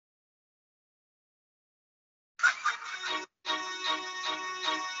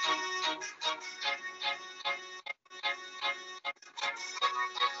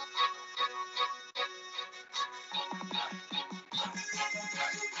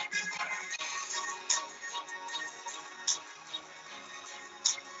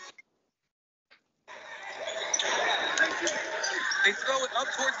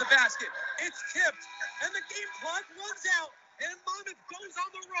towards the basket. It's tipped, and the game clock runs out, and Monmouth goes on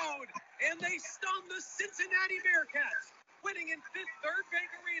the road, and they stun the Cincinnati Bearcats, winning in Fifth Third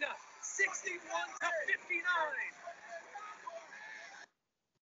Bank Arena, 61-59.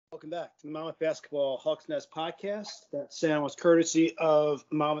 Welcome back to the Monmouth Basketball Hawks Nest podcast. That sound was courtesy of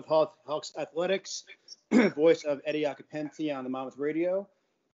Monmouth Hawks Athletics, voice of Eddie Acapenti on the Monmouth Radio.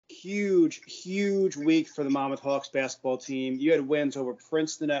 Huge week for the Monmouth Hawks basketball team. You had wins over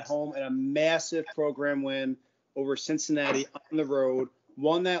Princeton at home and a massive program win over Cincinnati on the road.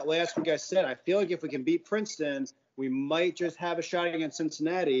 Won that last week. I said, I feel like if we can beat Princeton, we might just have a shot against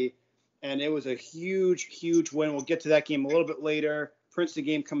Cincinnati. And it was a huge win. We'll get to that game a little bit later. Princeton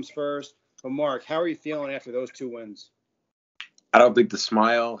game comes first. But Mark, how are you feeling after those two wins? I don't think the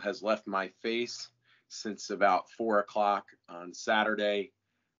smile has left my face since about 4 o'clock on Saturday.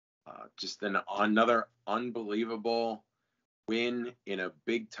 Just another unbelievable win in a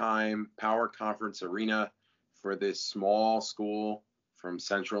big-time power conference arena for this small school from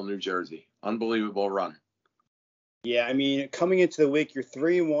central New Jersey. Unbelievable run. Yeah, I mean, coming into the week, you're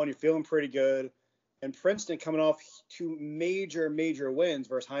 3-1, you're feeling pretty good. And Princeton coming off two major wins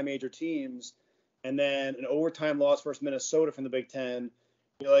versus high major teams, and then an overtime loss versus Minnesota from the Big Ten.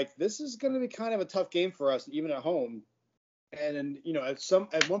 You're like, this is going to be kind of a tough game for us, even at home. And you know,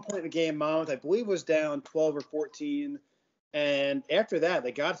 at one point in the game, Monmouth, I believe, was down 12 or 14. And after that,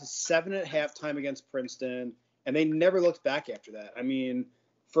 they got to 7 at halftime against Princeton, and they never looked back after that. I mean,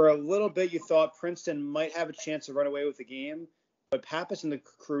 for a little bit, you thought Princeton might have a chance to run away with the game, but Pappas and the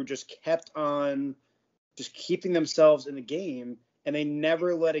crew just kept on just keeping themselves in the game, and they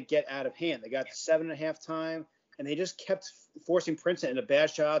never let it get out of hand. They got to 7 at halftime, and they just kept forcing Princeton into bad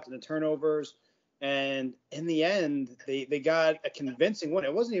shots and the turnovers. And in the end, they got a convincing win.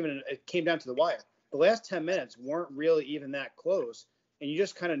 It came down to the wire. The last 10 minutes weren't really even that close. And you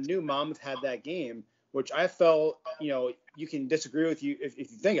just kind of knew Monmouth had that game, which I felt, you can disagree with you if you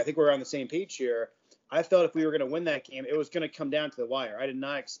think. I think we're on the same page here. I felt if we were going to win that game, it was going to come down to the wire. I did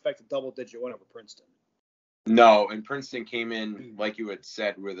not expect a double-digit win over Princeton. No, and Princeton came in, like you had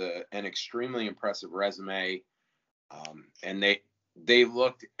said, with an extremely impressive resume. And they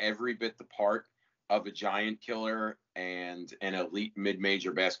looked every bit the part of a giant killer and an elite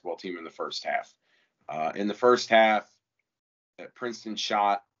mid-major basketball team in the first half. In the first half, Princeton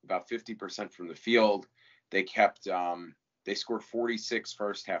shot about 50% from the field. They scored 46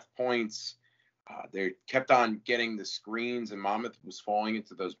 first half points. They kept on getting the screens, and Monmouth was falling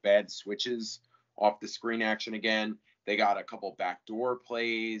into those bad switches off the screen action again. They got a couple backdoor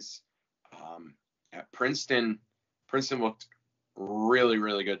plays. At Princeton looked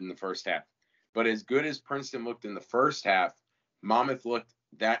really good in the first half. But as good as Princeton looked in the first half, Monmouth looked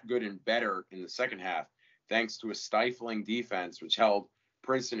that good and better in the second half, thanks to a stifling defense, which held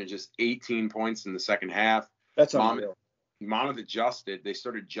Princeton at just 18 points in the second half. That's unreal. Monmouth adjusted. They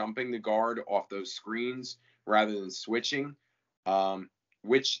started jumping the guard off those screens rather than switching,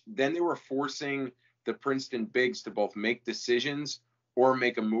 which then they were forcing the Princeton bigs to both make decisions or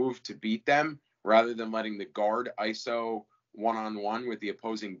make a move to beat them rather than letting the guard ISO one-on-one with the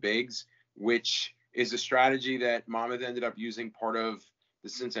opposing bigs, which is a strategy that Monmouth ended up using part of the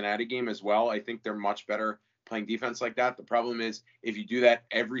Cincinnati game as well. I think they're much better playing defense like that. The problem is if you do that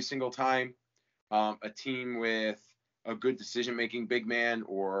every single time, a team with a good decision-making big man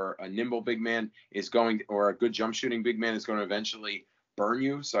or a nimble big man or a good jump shooting big man is going to eventually burn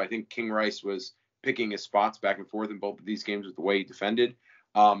you. So I think King Rice was picking his spots back and forth in both of these games with the way he defended.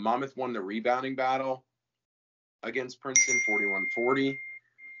 Monmouth won the rebounding battle against Princeton,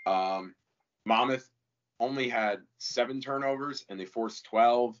 41-40. Monmouth only had 7 turnovers and they forced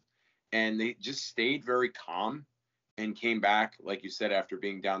 12, and they just stayed very calm and came back, like you said, after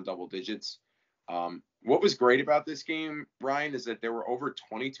being down double digits. What was great about this game, Ryan, is that there were over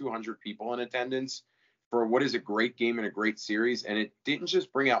 2,200 people in attendance for what is a great game and a great series. And it didn't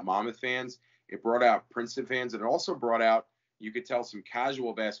just bring out Monmouth fans. It brought out Princeton fans. And it also brought out, you could tell, some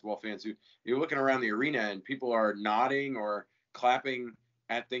casual basketball fans who you're looking around the arena and people are nodding or clapping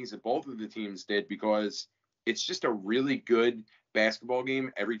at things that both of the teams did, because it's just a really good basketball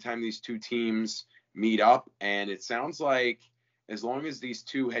game every time these two teams meet up. And it sounds like as long as these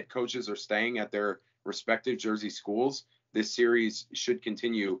two head coaches are staying at their respective Jersey schools, this series should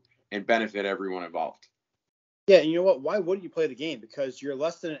continue and benefit everyone involved. Yeah, and you know what? Why wouldn't you play the game? Because you're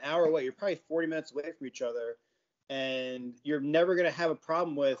less than an hour away. You're probably 40 minutes away from each other, and you're never going to have a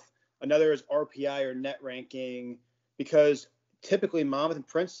problem with another's RPI or net ranking, because typically Monmouth and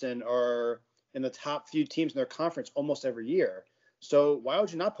Princeton are in the top few teams in their conference almost every year. So why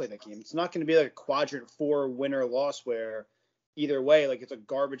would you not play that game? It's not going to be like a quadrant 4 win or loss where either way. Like it's a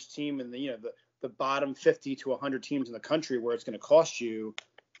garbage team in the bottom 50 to 100 teams in the country where it's going to cost you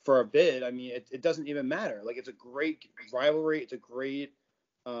for a bid. I mean, it doesn't even matter. Like it's a great rivalry. It's a great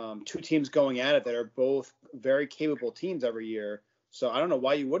two teams going at it that are both very capable teams every year. So I don't know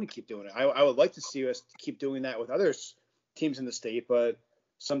why you wouldn't keep doing it. I would like to see us keep doing that with other teams in the state, but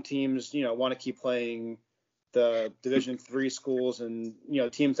some teams, want to keep playing the Division III schools and,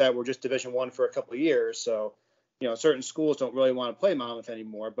 teams that were just Division I for a couple of years. So, certain schools don't really want to play Monmouth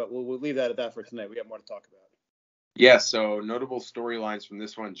anymore, but we'll leave that at that for tonight. We got more to talk about. Yeah, so notable storylines from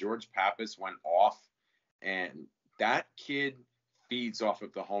this one. George Pappas went off, and that kid feeds off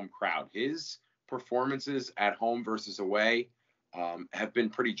of the home crowd. His performances at home versus away have been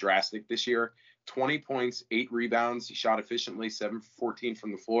pretty drastic this year. 20 points, 8 rebounds. He shot efficiently, 7 for 14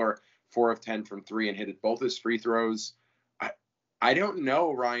 from the floor, 4 of 10 from 3, and hit both his free throws. I don't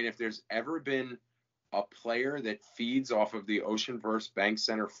know, Ryan, if there's ever been a player that feeds off of the Oceanverse Bank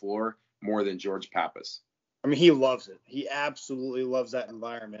Center floor more than George Pappas. I mean, he loves it. He absolutely loves that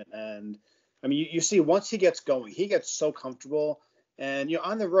environment. And, I mean, you see, once he gets going, he gets so comfortable. And,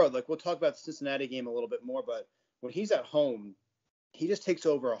 on the road, like we'll talk about the Cincinnati game a little bit more, but when he's at home, he just takes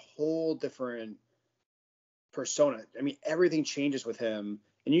over a whole different persona. I mean, everything changes with him.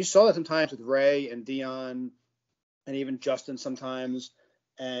 And you saw that sometimes with Ray and Dion and even Justin sometimes.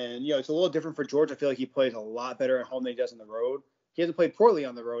 And, it's a little different for George. I feel like he plays a lot better at home than he does on the road. He hasn't played poorly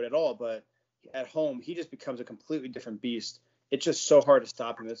on the road at all, but at home, he just becomes a completely different beast. It's just so hard to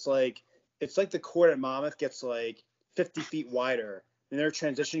stop him. It's like the court at Monmouth gets like 50 feet wider, and their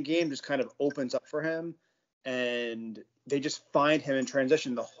transition game just kind of opens up for him, and they just find him in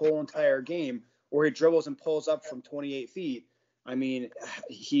transition the whole entire game, where he dribbles and pulls up from 28 feet. I mean,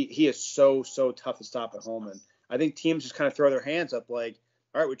 he is so tough to stop at home, and I think teams just kind of throw their hands up like,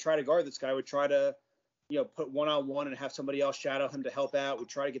 all right, we try to guard this guy. We try to put one-on-one and have somebody else shadow him to help out. We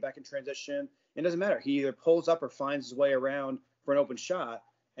try to get back in transition. It doesn't matter. He either pulls up or finds his way around for an open shot,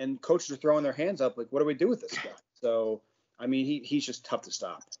 and coaches are throwing their hands up like, what do we do with this guy? So, I mean, he's just tough to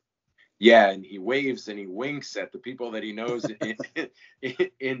stop. Yeah, and he waves and he winks at the people that he knows in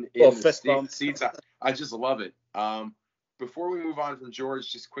the seats. I just love it. Before we move on from George,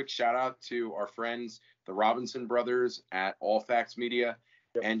 just quick shout-out to our friends, the Robinson brothers at All Facts Media.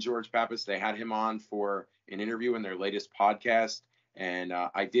 Yep. And George Pappas. They had him on for an interview in their latest podcast, and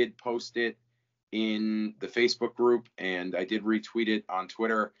I did post it in the Facebook group, and I did retweet it on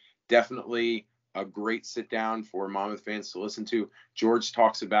Twitter. Definitely a great sit down for Monmouth fans to listen to. George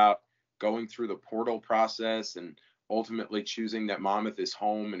talks about going through the portal process and ultimately choosing that Monmouth is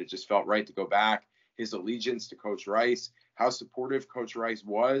home, and it just felt right to go back. His allegiance to Coach Rice, how supportive Coach Rice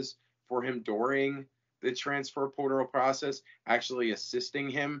was for him during the transfer portal process, actually assisting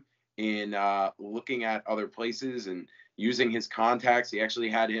him in looking at other places and using his contacts. He actually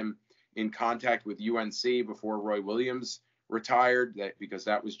had him in contact with UNC before Roy Williams retired, because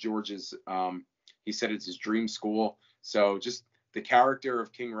that was George's, he said it's his dream school. So just the character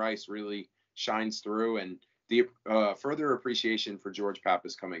of King Rice really shines through, and the further appreciation for George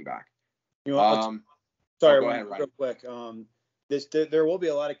Pappas coming back. Sorry, go ahead, real quick. There will be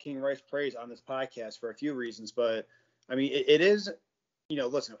a lot of King Rice praise on this podcast for a few reasons, but I mean, it is,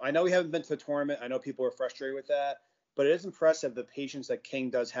 listen, I know we haven't been to the tournament. I know people are frustrated with that, but it is impressive the patience that King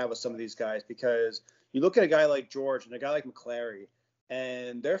does have with some of these guys, because you look at a guy like George and a guy like McClary,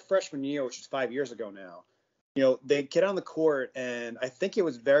 and their freshman year, which is 5 years ago now, they get on the court, and I think it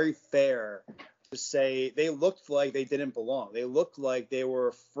was very fair to say they looked like they didn't belong. They looked like they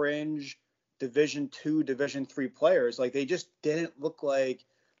were fringe Division II, Division III players. Like they just didn't look like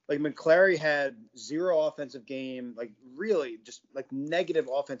McClary had zero offensive game, like really just like negative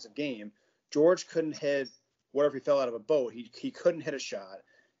offensive game. George couldn't hit whatever he fell out of a boat. He couldn't hit a shot.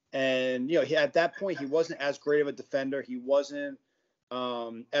 And, at that point, he wasn't as great of a defender. He wasn't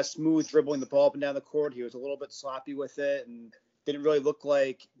as smooth dribbling the ball up and down the court. He was a little bit sloppy with it and didn't really look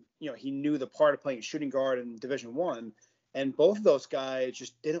like, he knew the part of playing a shooting guard in Division I. And both of those guys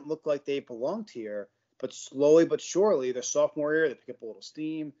just didn't look like they belonged here. But slowly but surely, their sophomore year, they pick up a little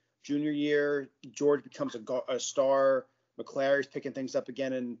steam. Junior year, George becomes a star. McClary's picking things up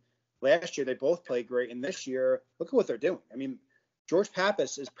again. And last year, they both played great. And this year, look at what they're doing. I mean, George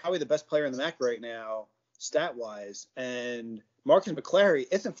Pappas is probably the best player in the MAC right now, stat-wise. And Marcus McClary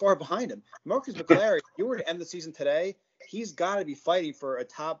isn't far behind him. Marcus McClary, if you were to end the season today, he's got to be fighting for a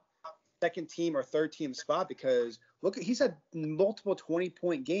top second team or third team spot, because look, he's had multiple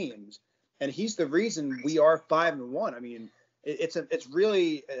 20-point games, and he's the reason we are 5-1. I mean, it's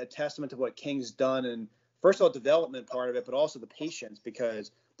really a testament to what King's done, and first of all, development part of it, but also the patience, because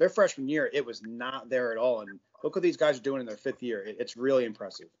their freshman year, it was not there at all. And look what these guys are doing in their 5th year. It's really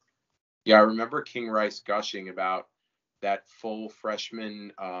impressive. Yeah, I remember King Rice gushing about that full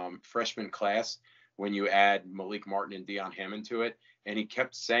freshman class when you add Malik Martin and Deion Hammond to it. And he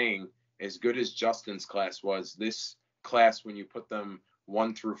kept saying, as good as Justin's class was, this class, when you put them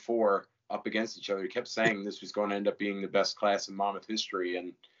 1 through 4 up against each other, he kept saying this was going to end up being the best class in Monmouth history.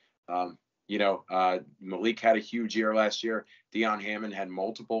 And, Malik had a huge year last year. Deion Hammond had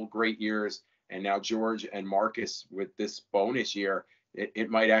multiple great years. And now George and Marcus with this bonus year, it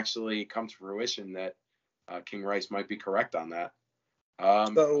might actually come to fruition that King Rice might be correct on that.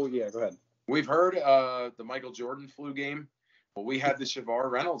 Go ahead. We've heard the Michael Jordan flu game, but we had the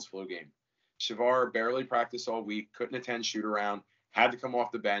Shavar Reynolds flu game. Shavar barely practiced all week, couldn't attend shoot around, had to come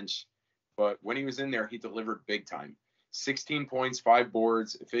off the bench. But when he was in there, he delivered big time. 16 points, 5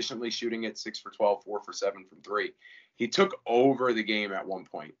 boards, efficiently shooting at 6 for 12, 4 for 7 from 3. He took over the game at one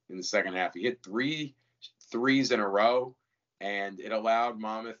point in the second half. He hit 3 threes in a row, and it allowed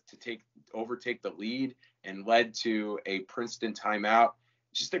Monmouth to overtake the lead and led to a Princeton timeout.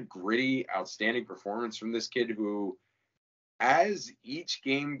 Just a gritty, outstanding performance from this kid who, as each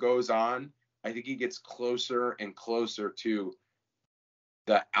game goes on, I think he gets closer and closer to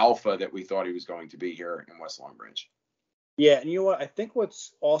the alpha that we thought he was going to be here in West Long Branch. Yeah, and you know what? I think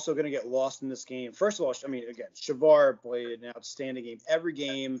what's also going to get lost in this game, first of all, I mean, again, Shavar played an outstanding game. Every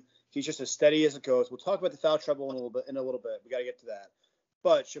game, he's just as steady as it goes. We'll talk about the foul trouble in a little bit. We got to get to that.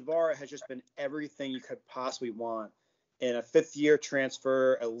 But Shavar has just been everything you could possibly want in a 5th-year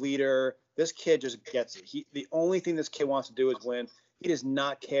transfer, a leader. This kid just gets it. The only thing this kid wants to do is win. He does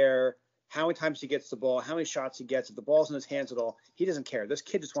not care how many times he gets the ball, how many shots he gets. If the ball's in his hands at all, he doesn't care. This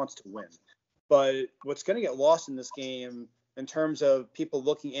kid just wants to win. But what's going to get lost in this game in terms of people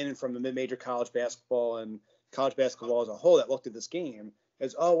looking in from the mid-major college basketball and college basketball as a whole that looked at this game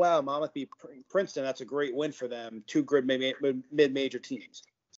is, oh, wow, Monmouth beat Princeton. That's a great win for them. 2 good mid-major teams.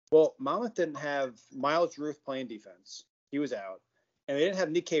 Well, Monmouth didn't have Miles Ruth playing defense. He was out. And they didn't have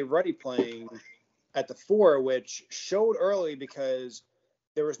Nikkei Ruddy playing at the 4, which showed early because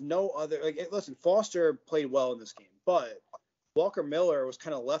there was no other – listen, Foster played well in this game, but Walker Miller was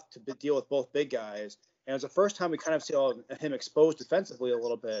kind of left to deal with both big guys. And it was the first time we kind of saw him exposed defensively a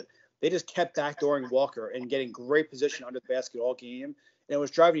little bit. They just kept backdooring Walker and getting great position under the basket all game. And it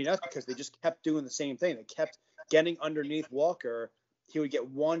was driving you nuts because they just kept doing the same thing. They kept getting underneath Walker. He would get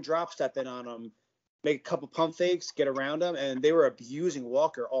one drop step in on him, make a couple pump fakes, get around him, and they were abusing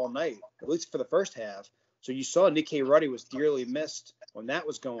Walker all night, at least for the first half. So you saw Nikkei Ruddy was dearly missed when that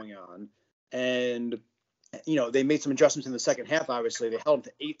was going on. And, they made some adjustments in the second half, obviously. They held him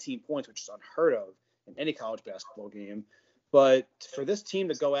to 18 points, which is unheard of in any college basketball game. But for this team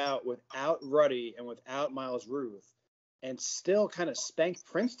to go out without Ruddy and without Miles Ruth and still kind of spank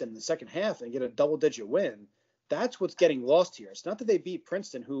Princeton in the second half and get a double-digit win, that's what's getting lost here. It's not that they beat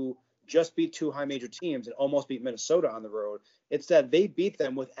Princeton, who just beat 2 high major teams and almost beat Minnesota on the road. It's that they beat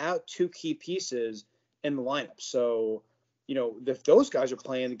them without 2 key pieces in the lineup. So, if those guys are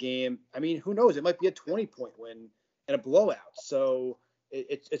playing the game, I mean, who knows? It might be a 20-point win and a blowout. So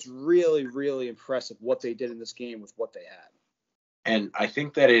it's really, really impressive what they did in this game with what they had. And I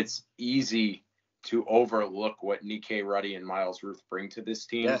think that it's easy to overlook what Nikkei Ruddy and Miles Ruth bring to this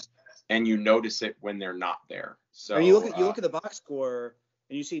team. Yes. And you notice it when they're not there. So you look at the box score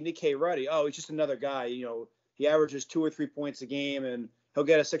and you see Nikkei Ruddy. Oh, he's just another guy. He averages 2 or 3 points a game and he'll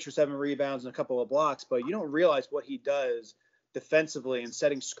get a 6 or 7 rebounds and a couple of blocks. But you don't realize what he does defensively and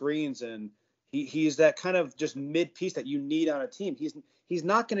setting screens. And he's that kind of just mid piece that you need on a team. He's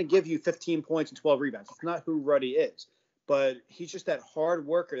not going to give you 15 points and 12 rebounds. It's not who Ruddy is. But he's just that hard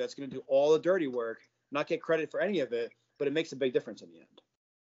worker that's going to do all the dirty work, not get credit for any of it, but it makes a big difference in the end.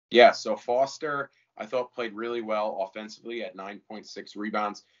 Yeah, so Foster, I thought, played really well offensively at 9.6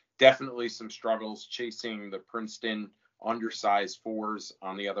 rebounds. Definitely some struggles chasing the Princeton undersized 4s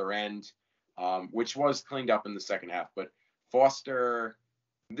on the other end, which was cleaned up in the second half. But Foster,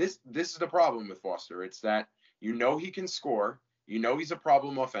 this is the problem with Foster. It's that he can score. He's a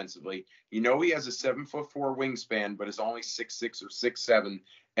problem offensively. He has a 7'4" wingspan, but is only 6'6" or 6'7"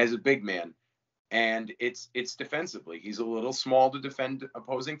 as a big man. And it's defensively. He's a little small to defend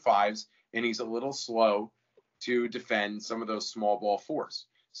opposing 5s, and he's a little slow to defend some of those small ball 4s.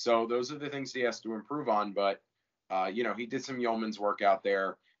 So those are the things he has to improve on. But, he did some yeoman's work out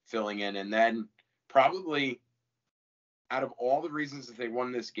there filling in. And then probably out of all the reasons that they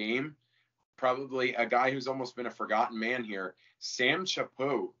won this game, probably a guy who's almost been a forgotten man here, Sam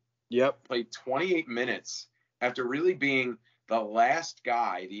Chapu. Yep. Played 28 minutes after really being the last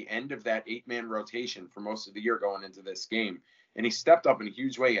guy, the end of that 8-man rotation for most of the year going into this game. And he stepped up in a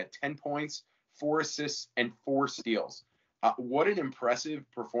huge way. He had 10 points, 4 assists, and 4 steals. What an impressive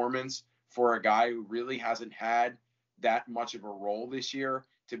performance for a guy who really hasn't had that much of a role this year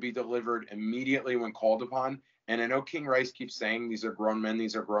to be delivered immediately when called upon. And I know King Rice keeps saying these are grown men,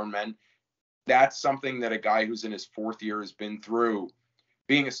 these are grown men. That's something that a guy who's in his 4th year has been through,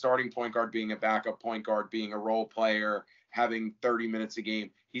 being a starting point guard, being a backup point guard, being a role player, having 30 minutes a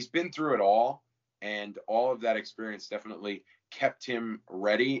game. He's been through it all, and all of that experience definitely kept him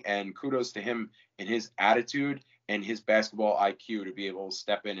ready, and kudos to him in his attitude and his basketball IQ to be able to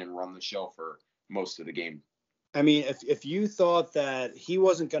step in and run the show for most of the game. I mean, if you thought that he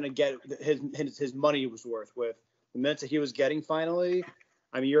wasn't going to get his money was worth with the minutes that he was getting finally,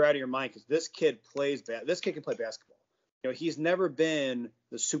 I mean, you're out of your mind, because this kid this kid can play basketball. You know, he's never been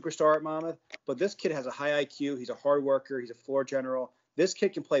the superstar at Monmouth, but this kid has a high IQ. He's a hard worker. He's a floor general. This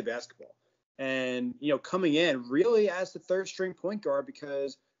kid can play basketball. And, you know, coming in really as the 3rd string point guard,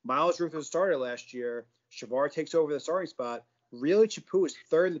 because Miles Rufus started last year, Shavar takes over the starting spot. Really, Chapu is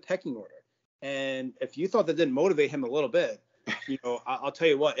 3rd in the pecking order. And if you thought that didn't motivate him a little bit, you know, I'll tell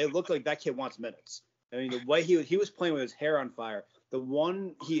you what, it looked like that kid wants minutes. I mean, the way he was playing with his hair on fire. The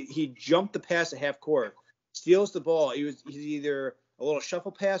one he jumped the pass at half court, steals the ball. He's either a little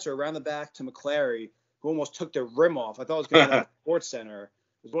shuffle pass or around the back to McClary, who almost took the rim off. I thought it was going to be like a Sports Center.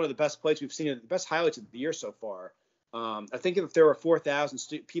 It was one of the best plays we've seen, the best highlights of the year so far. I think if there were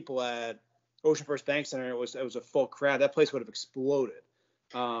 4,000 people at Ocean First Bank Center, it was a full crowd, that place would have exploded.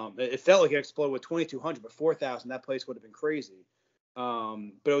 It felt like it exploded with 2,200, but 4,000, that place would have been crazy.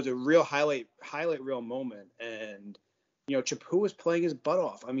 But it was a real highlight reel moment. And, you know, Chapu was playing his butt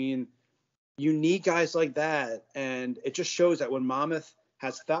off. I mean, you need guys like that. And it just shows that when Monmouth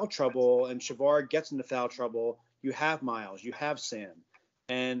has foul trouble and Shavar gets into foul trouble, you have Miles, you have Sam.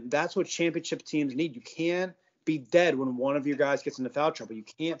 And that's what championship teams need. You can't be dead when one of your guys gets into foul trouble. You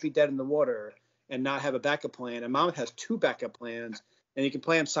can't be dead in the water and not have a backup plan. And Monmouth has 2 backup plans, and you can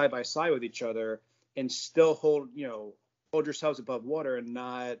play them side by side with each other and still hold yourselves above water and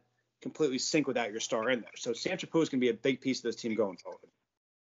not completely sink without your star in there. So Sam Chapu is going to be a big piece of this team going forward.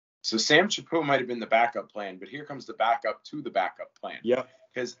 So Sam Chapu might have been the backup plan, but here comes the backup to the backup plan. Yep.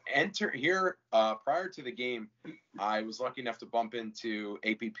 Because prior to the game, I was lucky enough to bump into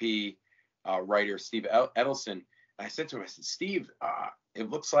APP writer Steve Edelson. And I said to him, Steve, it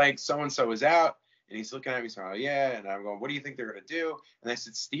looks like so-and-so is out. And he's looking at me saying, oh, yeah. And I'm going, what do you think they're going to do? And I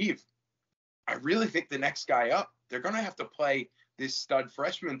said, Steve, I really think the next guy up, they're going to have to play this stud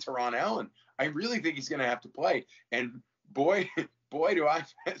freshman, Teron Allen. I really think he's going to have to play. And boy, do I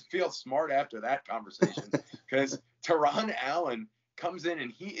feel smart after that conversation, because Teron Allen comes in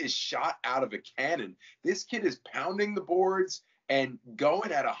and he is shot out of a cannon. This kid is pounding the boards and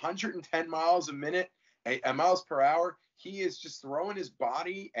going at 110 miles per hour. He is just throwing his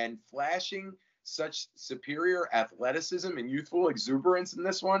body and flashing such superior athleticism and youthful exuberance in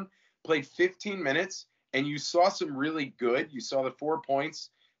this one. Played 15 minutes, and you saw some really good. You saw the 4 points,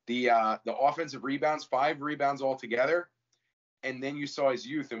 the offensive rebounds, 5 rebounds altogether. And then you saw his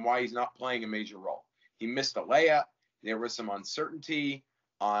youth and why he's not playing a major role. He missed a layup. There was some uncertainty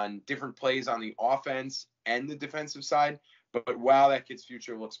on different plays on the offense and the defensive side. But wow, that kid's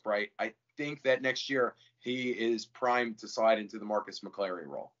future looks bright. I think that next year he is primed to slide into the Marcus McClary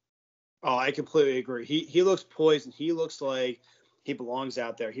role. Oh, I completely agree. He looks poised, and he looks like he belongs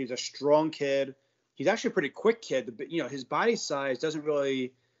out there. He's a strong kid. He's actually a pretty quick kid. You know, his body size doesn't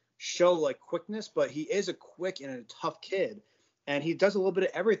really show like quickness, but he is a quick and a tough kid. And he does a little bit of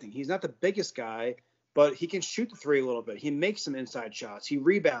everything. He's not the biggest guy, but he can shoot the 3 a little bit. He makes some inside shots. He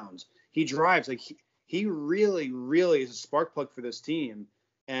rebounds. He drives. Like he really, really is a spark plug for this team.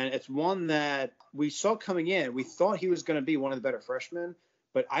 And it's one that we saw coming in. We thought he was going to be one of the better freshmen,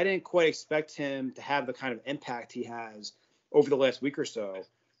 but I didn't quite expect him to have the kind of impact he has over the last week or so.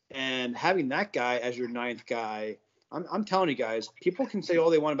 And having that guy as your 9th guy, I'm telling you guys, people can say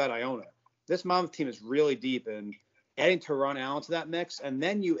all they want about Iona. This Monmouth team is really deep, and adding Teron Allen to that mix, and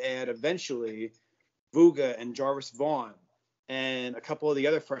then you add eventually Vuga and Jarvis Vaughn and a couple of the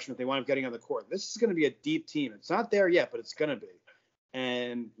other freshmen they wind up getting on the court. This is going to be a deep team. It's not there yet, but it's going to be.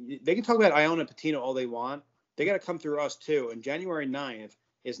 And they can talk about Iona and Patino all they want. They got to come through us too. And January 9th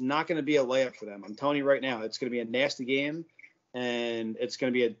is not going to be a layup for them. I'm telling you right now, it's going to be a nasty game, and it's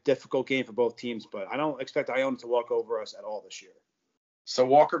going to be a difficult game for both teams. But I don't expect Iona to walk over us at all this year. So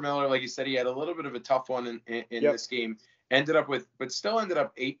Walker Miller, like you said, he had a little bit of a tough one in this game. Still ended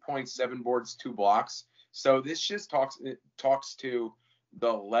up 8 points, 7 boards, 2 blocks. So this just talks to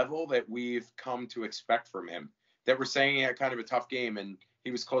the level that we've come to expect from him. That we're saying he had kind of a tough game, and he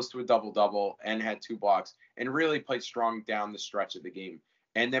was close to a double-double and had 2 blocks and really played strong down the stretch of the game.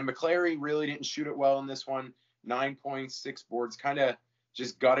 And then McClary really didn't shoot it well in this one. 9 points, 6 boards, kind of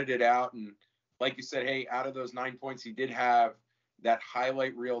just gutted it out. And like you said, hey, out of those 9 points, he did have that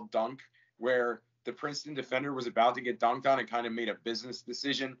highlight reel dunk where the Princeton defender was about to get dunked on and kind of made a business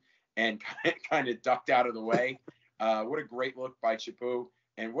decision and kind of ducked out of the way. What a great look by Chapu.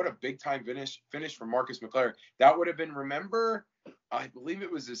 And what a big-time finish from Marcus McClary. That would have been, remember, I believe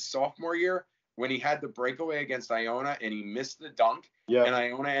it was his sophomore year when he had the breakaway against Iona and he missed the dunk. Yeah. And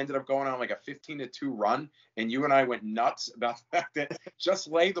Iona ended up going on like a 15-2 run. And you and I went nuts about the fact that just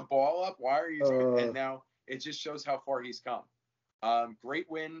lay the ball up. Why are you and now it just shows how far he's come. Great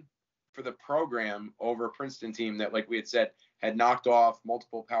win for the program over a Princeton team that, like we had said, had knocked off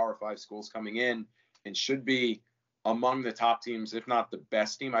multiple Power 5 schools coming in and should be among the top teams, if not the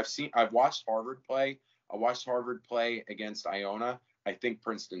best team. I've watched Harvard play. I watched Harvard play against Iona. I think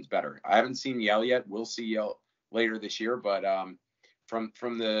Princeton's better. I haven't seen Yale yet. We'll see Yale later this year, but from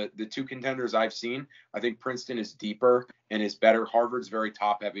the two contenders I've seen, I think Princeton is deeper and is better. Harvard's very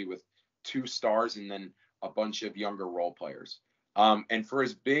top heavy with 2 stars and then a bunch of younger role players. And for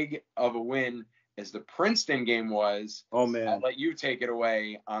as big of a win as the Princeton game was, oh man, I'll let you take it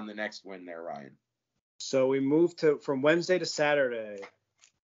away on the next win there, Ryan. So we moved from Wednesday to Saturday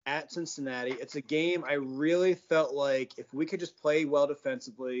at Cincinnati. It's a game I really felt like if we could just play well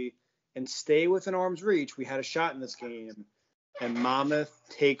defensively and stay within arm's reach, we had a shot in this game. And Monmouth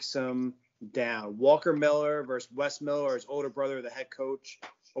takes them down. Walker Miller versus Wes Miller, his older brother, the head coach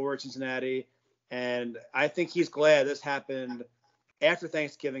over at Cincinnati. And I think he's glad this happened after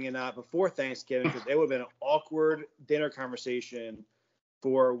Thanksgiving and not before Thanksgiving, because it would have been an awkward dinner conversation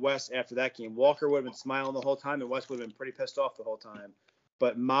for Wes after that game. Walker would have been smiling the whole time, and Wes would have been pretty pissed off the whole time.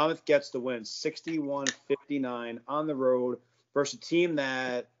 But Monmouth gets the win, 61-59 on the road versus a team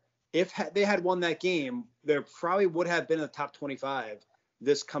that, if they had won that game, there probably would have been in the top 25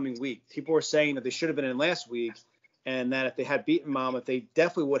 this coming week. People were saying that they should have been in last week, and that if they had beaten Monmouth, they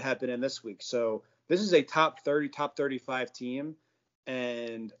definitely would have been in this week. So this is a top 30, top 35 team,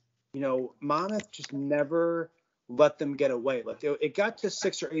 and Monmouth just never let them get away. Like it got to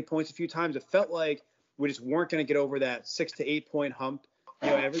 6 or 8 points a few times. It felt like we just weren't going to get over that 6 to 8 point hump.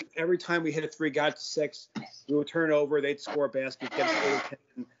 Every time we hit a 3, got to 6, we would turn it over. They'd score a basket, get to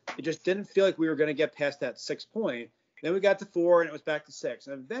 10. It just didn't feel like we were going to get past that 6 point. Then we got to 4, and it was back to 6.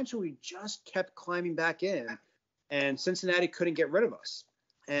 And eventually, we just kept climbing back in, and Cincinnati couldn't get rid of us.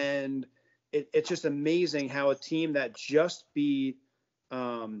 And it's just amazing how a team that just beat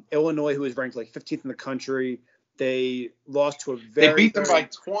Illinois, who was ranked like 15th in the country, they lost to They beat them by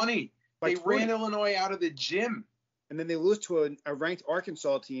 20. They ran Illinois out of the gym. And then they lose to a ranked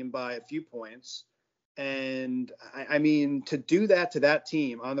Arkansas team by a few points. And, I mean, to do that to that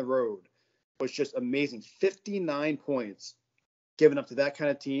team on the road was just amazing. 59 points given up to that kind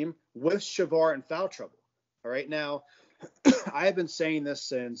of team with Shavar in foul trouble. All right, now, I have been saying this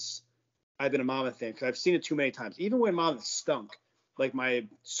since I've been a Monmouth fan because I've seen it too many times. Even when Monmouth stunk, like my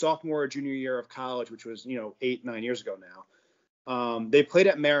sophomore or junior year of college, which was, 8-9 years ago now. They played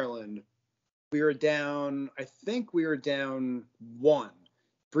at Maryland. We were down 1.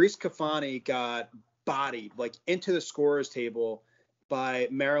 Brees Kafani got bodied like into the scorer's table by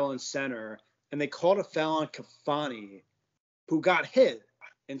Maryland center, and they called a foul on Kafani, who got hit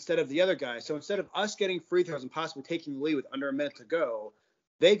instead of the other guy. So instead of us getting free throws and possibly taking the lead with under a minute to go,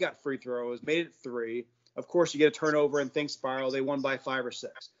 they got free throws, made it 3. Of course, you get a turnover and things spiral. They won by 5 or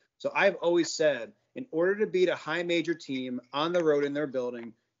 6. So I've always said, in order to beat a high major team on the road in their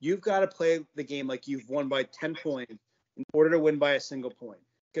building, you've got to play the game like you've won by 10 points in order to win by a single point,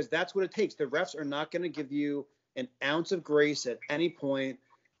 because that's what it takes. The refs are not going to give you an ounce of grace at any point,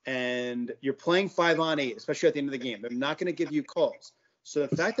 and you're playing 5-on-8, especially at the end of the game. They're not going to give you calls. So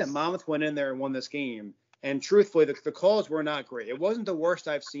the fact that Monmouth went in there and won this game, and truthfully, the calls were not great. It wasn't the worst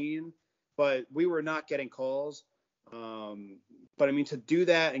I've seen, but we were not getting calls. But, I mean, to do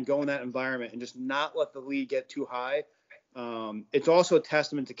that and go in that environment and just not let the lead get too high, it's also a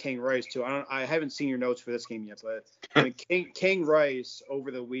testament to King Rice, too. I haven't seen your notes for this game yet, but I mean, King Rice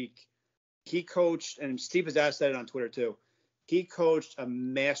over the week, he coached, and Steve Hazzard said it on Twitter, too. He coached a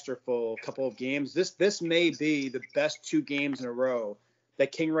masterful couple of games. This may be the best 2 games in a row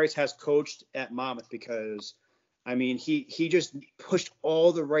that King Rice has coached at Monmouth, because, I mean, he just pushed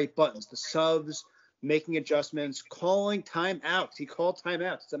all the right buttons, the subs, making adjustments, calling timeouts. He called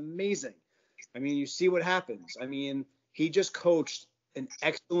timeouts. It's amazing. I mean, you see what happens. I mean, he just coached an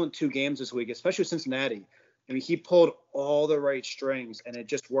excellent 2 games this week, especially with Cincinnati. I mean, he pulled all the right strings, and it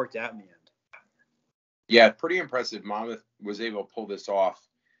just worked out in the end. Yeah, pretty impressive. Monmouth was able to pull this off,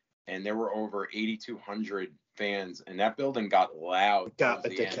 and there were over 8,200 fans, and that building got loud.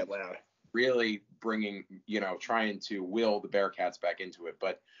 It did get loud. Really bringing, trying to will the Bearcats back into it.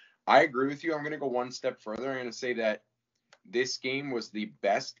 But I agree with you. I'm going to go one step further. I'm going to say that this game was the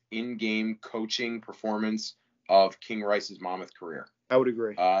best in-game coaching performance of King Rice's Monmouth career. I would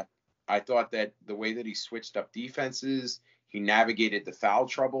agree. I thought that the way that he switched up defenses, he navigated the foul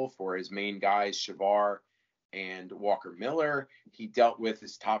trouble for his main guys, Shavar and Walker Miller. He dealt with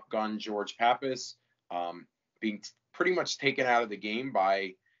his top gun, George Pappas, being pretty much taken out of the game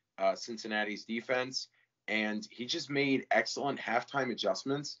by Cincinnati's defense. And he just made excellent halftime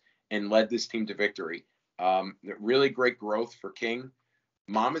adjustments and led this team to victory. Really great growth for King.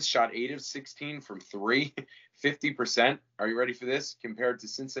 Monmouth shot 8 of 16 from 3, 50%. Are you ready for this? Compared to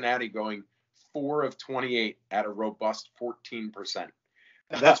Cincinnati going 4 of 28 at a robust 14%.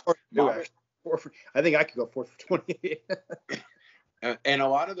 That's hard to do. I think I could go 4 for 28. And a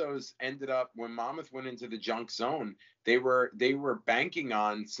lot of those ended up, when Monmouth went into the junk zone, they were banking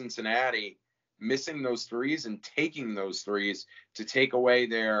on Cincinnati missing those threes and taking those threes to take away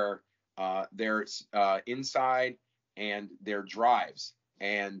their inside and their drives.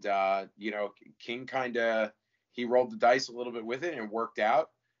 And, King he rolled the dice a little bit with it and worked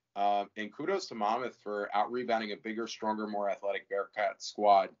out. And kudos to Monmouth for out-rebounding a bigger, stronger, more athletic Bearcat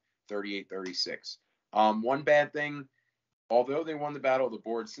squad, 38-36. One bad thing, although they won the battle of the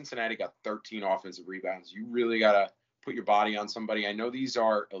board, Cincinnati got 13 offensive rebounds. You really got to put your body on somebody. I know these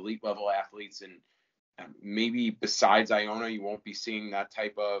are elite-level athletes, and maybe besides Iona, you won't be seeing that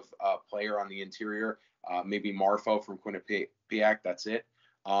type of player on the interior. Maybe Marfo from Quinnipiac, that's it.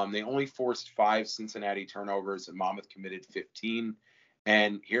 They only forced 5 Cincinnati turnovers, and Monmouth committed 15.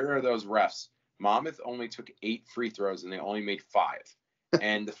 And here are those refs. Monmouth only took 8 free throws, and they only made 5.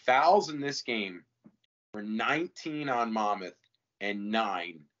 And the fouls in this game were 19 on Monmouth and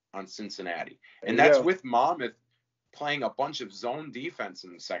 9 on Cincinnati. And that's with Monmouth playing a bunch of zone defense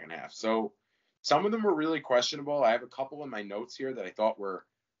in the second half. So some of them were really questionable. I have a couple in my notes here that I thought were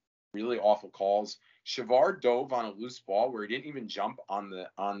really awful calls. Shavar dove on a loose ball where he didn't even jump on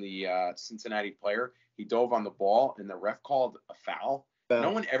the Cincinnati player. He dove on the ball, and the ref called a foul.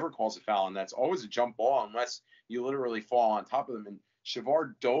 No one ever calls a foul, and that's always a jump ball unless you literally fall on top of them. And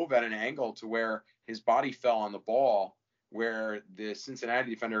Shavar dove at an angle to where his body fell on the ball, where the Cincinnati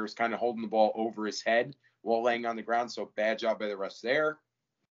defender was kind of holding the ball over his head while laying on the ground. So bad job by the refs there.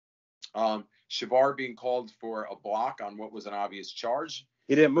 Shavar being called for a block on what was an obvious charge.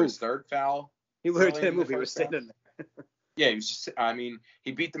 He didn't move. His third foul. He literally didn't move. He was sitting there. Yeah, he was just,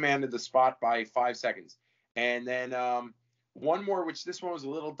 he beat the man to the spot by 5 seconds. And then one more, which this one was a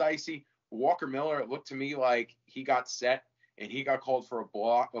little dicey. Walker Miller, it looked to me like he got set and he got called for a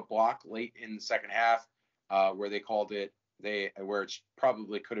block late in the second half, where they called it, where it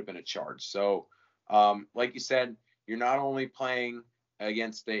probably could have been a charge. So, like you said, you're not only playing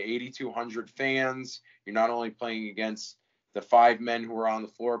against the 8,200 fans, you're not only playing against the 5 men who are on the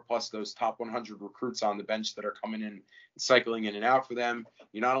floor, plus those top 100 recruits on the bench that are coming in, cycling in and out for them.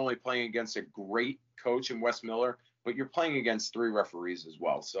 You're not only playing against a great coach in Wes Miller, but you're playing against 3 referees as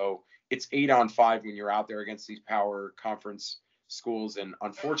well. So it's 8-on-5 when you're out there against these power conference schools. And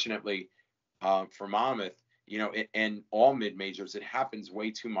unfortunately, for Monmouth, and all mid-majors, it happens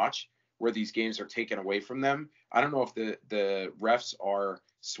way too much where these games are taken away from them. I don't know if the refs are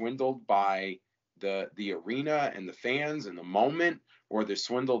swindled by the arena and the fans and the moment, or they're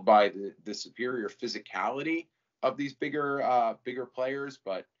swindled by the superior physicality of these bigger players.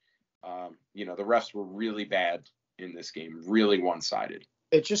 But the refs were really bad in this game, really one-sided.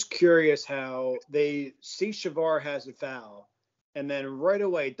 It's just curious how they see Shavar has a foul, and then right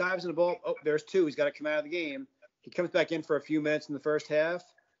away dives in the ball. Oh, there's 2. He's got to come out of the game. He comes back in for a few minutes in the first half,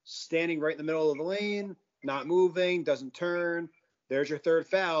 standing right in the middle of the lane, not moving, doesn't turn. There's your 3rd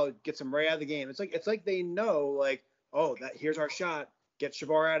foul, gets him right out of the game. It's like they know, like, oh, here's our shot. Get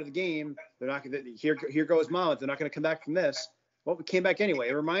Shavar out of the game. They're not going to. Here goes Monmouth. They're not going to come back from this. Well, we came back anyway.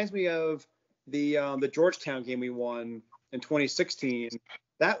 It reminds me of the Georgetown game we won in 2016.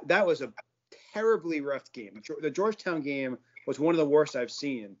 That was a terribly rough game. The Georgetown game was one of the worst I've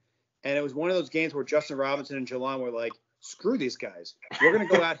seen, and it was one of those games where Justin Robinson and Jelon were like, screw these guys. We're going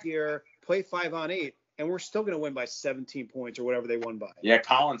to go out here, play 5-on-8. And we're still going to win by 17 points or whatever they won by. Yeah,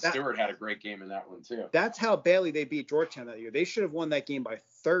 Colin Stewart had a great game in that one, too. That's how badly they beat Georgetown that year. They should have won that game by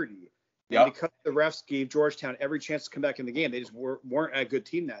 30. Yep. And because the refs gave Georgetown every chance to come back in the game, they just weren't a good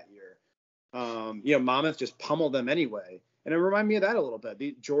team that year. Monmouth just pummeled them anyway. And it reminded me of that a little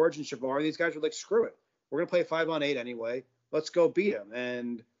bit. George and Shavar, these guys were like, screw it. We're going to play 5-on-8 anyway. Let's go beat them.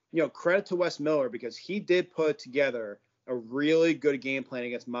 And, credit to Wes Miller because he did put together a really good game plan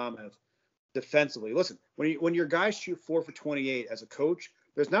against Monmouth. defensively. Listen, when your guys shoot 4 for 28 as a coach,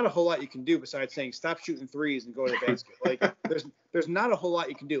 there's not a whole lot you can do besides saying stop shooting threes and go to the basket. Like there's not a whole lot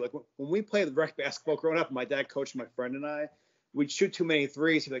you can do. Like when we played the rec basketball growing up, my dad coached my friend and I. We'd shoot too many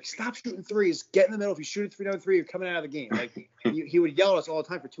threes. He'd be like, stop shooting threes. Get in the middle. If you shoot a 3-3, you're coming out of the game. Like he would yell at us all the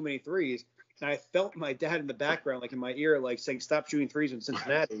time for too many threes. And I felt my dad in the background, like in my ear, like saying, stop shooting threes in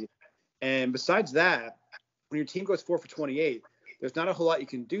Cincinnati. And besides that, when your team goes 4 for 28, there's not a whole lot you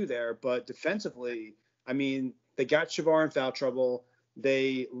can do there. But defensively, I mean, they got Shavar in foul trouble.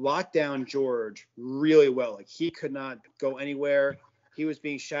 They locked down George really well. Like he could not go anywhere. He was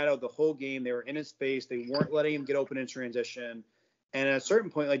being shadowed the whole game. They were in his space. They weren't letting him get open in transition. And at a certain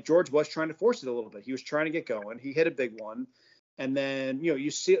point, like George was trying to force it a little bit. He was trying to get going. He hit a big one. And then, you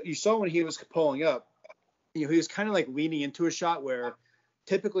saw when he was pulling up, he was kind of like leaning into a shot where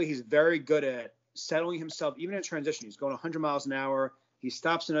typically he's very good at settling himself, even in transition. He's going 100 miles an hour. He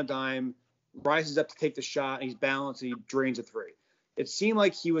stops in a dime, rises up to take the shot, and he's balanced, and he drains a three. It seemed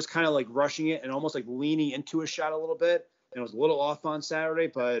like he was kind of like rushing it and almost like leaning into a shot a little bit. And it was a little off on Saturday,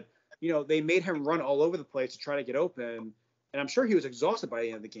 but, they made him run all over the place to try to get open. And I'm sure he was exhausted by the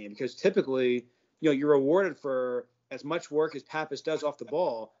end of the game because typically, you're rewarded for as much work as Pappas does off the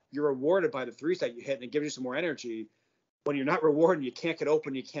ball. You're rewarded by the threes that you hit, and it gives you some more energy. When you're not rewarded, you can't get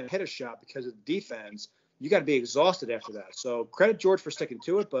open, you can't hit a shot because of the defense. You got to be exhausted after that. So credit George for sticking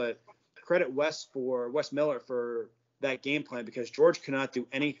to it, but credit Wes Miller for that game plan because George cannot do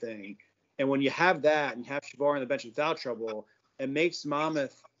anything. And when you have that and you have Shavar on the bench in foul trouble, it makes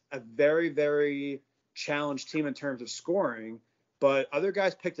Monmouth a very, very challenged team in terms of scoring. But other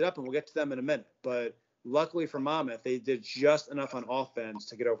guys picked it up, and we'll get to them in a minute. But luckily for Monmouth, they did just enough on offense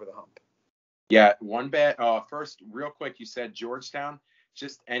to get over the hump. Yeah, one bad. First, real quick, you said Georgetown.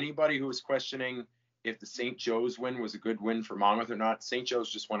 Just anybody who was questioning if the St. Joe's win was a good win for Monmouth or not, St.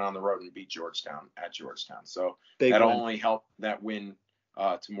 Joe's just went on the road and beat Georgetown at Georgetown. So that'll only help that win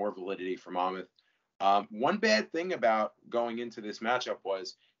to more validity for Monmouth. One bad thing about going into this matchup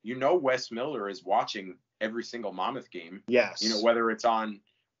was, Wes Miller is watching every single Monmouth game. Yes. Whether it's on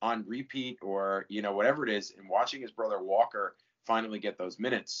repeat or, whatever it is, and watching his brother Walker finally get those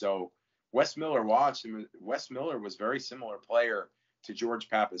minutes. So Wes Miller watched, and Wes Miller was very similar player to George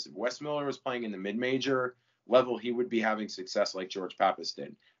Pappas. If Wes Miller was playing in the mid-major level, he would be having success like George Pappas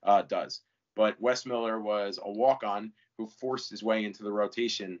does. But Wes Miller was a walk-on who forced his way into the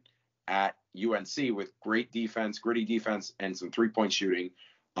rotation at UNC with great defense, gritty defense, and some three-point shooting,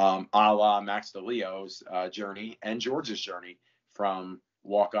 a la Max DeLeo's journey and George's journey from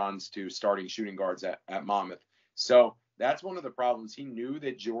walk-ons to starting shooting guards at Monmouth. So that's one of the problems. He knew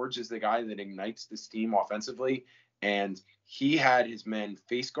that George is the guy that ignites this team offensively, and he had his men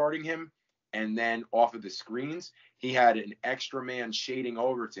face guarding him, and then off of the screens, he had an extra man shading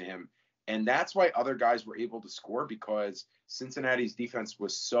over to him. And that's why other guys were able to score, because Cincinnati's defense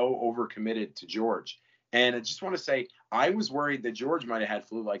was so overcommitted to George. And I just want to say, I was worried that George might have had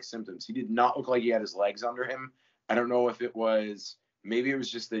flu-like symptoms. He did not look like he had his legs under him. I don't know if maybe it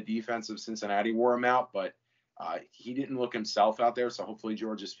was just the defense of Cincinnati wore him out, but he didn't look himself out there, so hopefully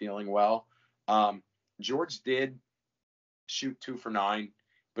George is feeling well. George did shoot 2 for 9,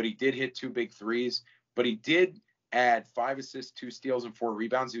 but he did hit 2 big threes. But he did add 5 assists, 2 steals, and 4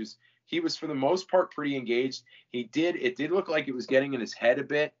 rebounds. He was for the most part pretty engaged. It did look like it was getting in his head a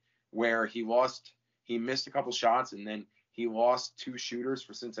bit, where he missed a couple shots, and then he lost 2 shooters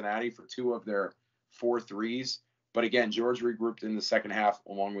for Cincinnati for 2 of their 4 threes. But again, George regrouped in the second half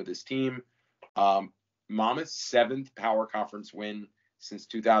along with his team. Monmouth's 7th Power Conference win since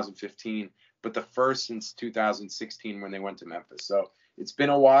 2015, but the first since 2016 when they went to Memphis. So it's been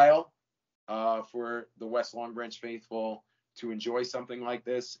a while for the West Long Branch faithful to enjoy something like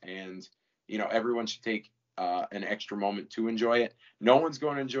this, and everyone should take an extra moment to enjoy it. No one's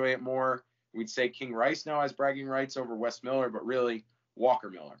going to enjoy it more. We'd say King Rice now has bragging rights over Wes Miller, but really Walker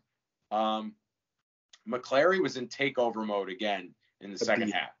Miller. McClary was in takeover mode again in the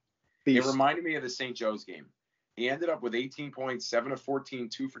second half. It reminded me of the St. Joe's game. He ended up with 18 points, 7 of 14,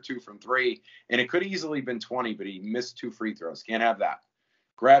 2 for 2 from 3, and it could have easily been 20, but he missed 2 free throws. Can't have that.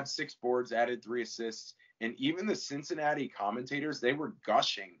 Grabbed 6 boards, added 3 assists, and even the Cincinnati commentators, they were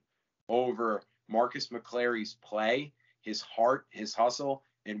gushing over Marcus McClary's play, his heart, his hustle,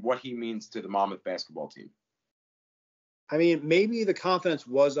 and what he means to the Monmouth basketball team. I mean, maybe the confidence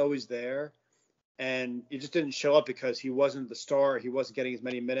was always there, and it just didn't show up because he wasn't the star. He wasn't getting as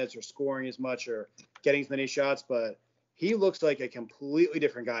many minutes or scoring as much or getting as many shots, but he looks like a completely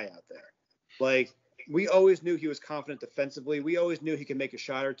different guy out there. Like, we always knew he was confident defensively. We always knew he could make a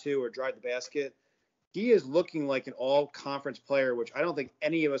shot or two or drive the basket. he is looking like an all-conference player, which I don't think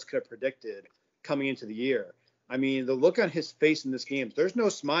any of us could have predicted coming into the year. I mean, the look on his face in this game, there's no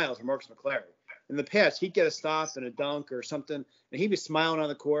smiles for Marcus McClary. In the past, he'd get a stop and a dunk or something, and he'd be smiling on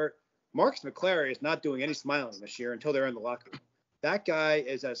the court. Marcus McClary is not doing any smiling this year until they're in the locker room. That guy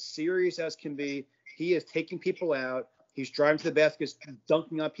is as serious as can be. He is taking people out. He's driving to the basket,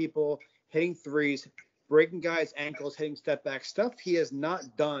 dunking on people, hitting threes, breaking guys' ankles, hitting step back, stuff he has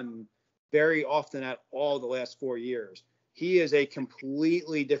not done very often at all the last 4 years. He is a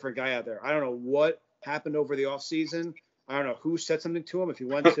completely different guy out there. I don't know what happened over the offseason. I don't know who said something to him. If he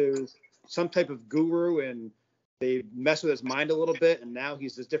went to some type of guru and they messed with his mind a little bit, and now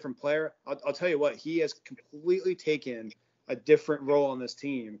he's this different player. I'll tell you what, he has completely taken a different role on this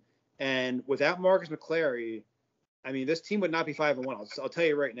team. And without Marcus McClary, I mean, this team would not be 5-1. I'll tell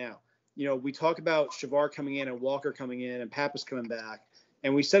you right now. You know, we talk about Shavar coming in and Walker coming in and Pappas coming back.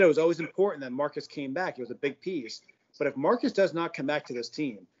 And we said it was always important that Marcus came back. It was a big piece. But if Marcus does not come back to this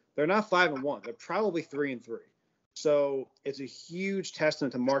team, they're not 5-1. They're probably 3-3. So it's a huge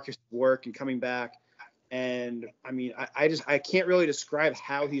testament to Marcus' work and coming back. And I mean, I can't really describe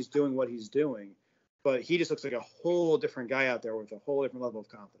how he's doing what he's doing, but he just looks like a whole different guy out there with a whole different level of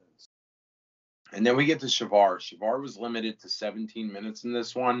confidence. And then we get to Shavar. Shavar was limited to 17 minutes in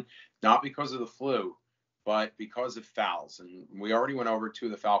this one, not because of the flu, but because of fouls. And we already went over two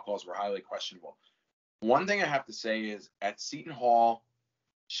of the foul calls were highly questionable. One thing I have to say is at Seton Hall,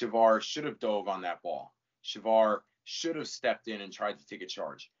 Shavar should have dove on that ball. Shavar should have stepped in and tried to take a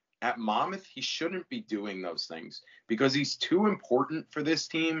charge. At Monmouth, he shouldn't be doing those things because he's too important for this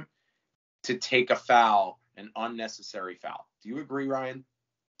team to take a foul, an unnecessary foul. Do you agree, Ryan?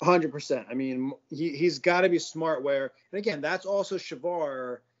 100%. I mean, he's got to be smart where, and again, that's also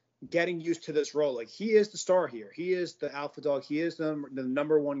Shavar getting used to this role. Like, he is the star here. He is the alpha dog. He is the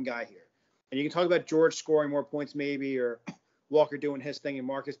number one guy here. And you can talk about George scoring more points maybe, or Walker doing his thing in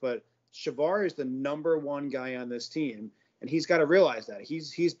Marcus, but Shavar is the number one guy on this team. And he's got to realize that.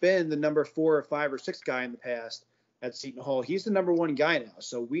 He's been the number 4 or 5 or 6 guy in the past at Seton Hall. He's the number one guy now.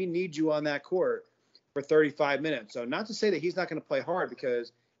 So we need you on that court for 35 minutes. So not to say that he's not going to play hard,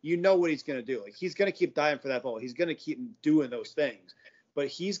 because you know what he's going to do. Like, he's going to keep diving for that ball. He's going to keep doing those things. But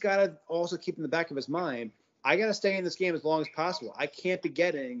he's got to also keep in the back of his mind, I got to stay in this game as long as possible. I can't be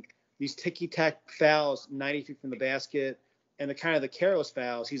getting these ticky-tack fouls 90 feet from the basket and the kind of the careless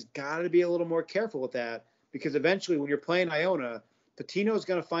fouls. He's got to be a little more careful with that, because eventually when you're playing Iona, Patino's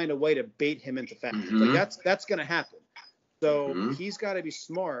going to find a way to bait him into fouls. Mm-hmm. Like, that's going to happen. So he's got to be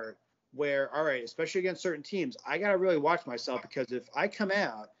smart where, all right, especially against certain teams, I got to really watch myself, because if I come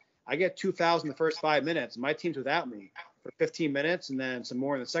out, I get 2 fouls in the first 5 minutes, and my team's without me for 15 minutes and then some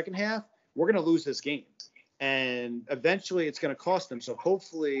more in the second half, we're going to lose this game. And eventually it's going to cost them. So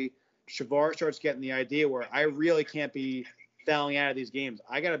hopefully Shavar starts getting the idea where I really can't be fouling out of these games.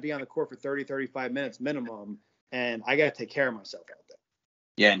 I got to be on the court for 30, 35 minutes minimum, and I got to take care of myself out there.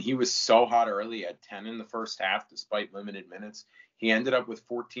 Yeah, and he was so hot early at 10 in the first half, despite limited minutes. He ended up with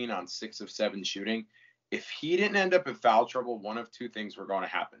 14 on 6 of 7 shooting. If he didn't end up in foul trouble, one of two things were going to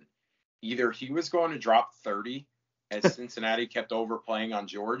happen. Either he was going to drop 30 as Cincinnati kept overplaying on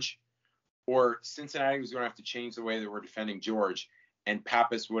George, or Cincinnati was going to have to change the way they were defending George, and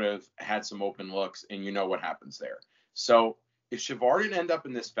Pappas would have had some open looks, and you know what happens there. So if Shavar didn't end up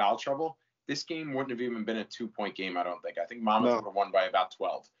in this foul trouble, this game wouldn't have even been a 2-point game, I don't think. I think Monmouth would have won by about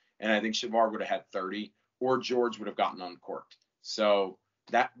 12, and I think Shavar would have had 30, or George would have gotten uncorked. So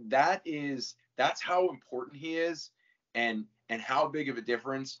that's how important he is, and how big of a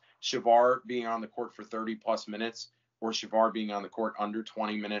difference Shavar being on the court for 30 plus minutes or Shavar being on the court under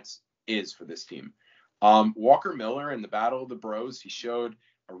 20 minutes is for this team. Walker Miller in the Battle of the Bros, he showed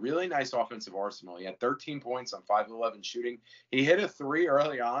a really nice offensive arsenal. He had 13 points on 5 of 11 shooting. He hit a 3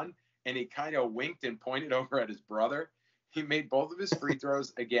 early on, and he kind of winked and pointed over at his brother. He made both of his free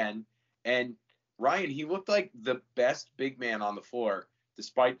throws again. And Ryan, he looked like the best big man on the floor,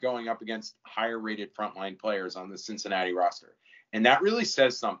 despite going up against higher-rated frontline players on the Cincinnati roster. And that really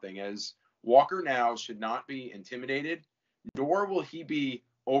says something, as Walker now should not be intimidated, nor will he be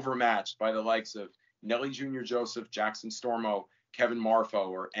overmatched by the likes of Nelly Jr. Joseph, Jackson Stormo, Kevin Marfo,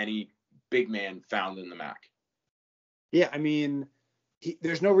 or any big man found in the MAC. Yeah, I mean,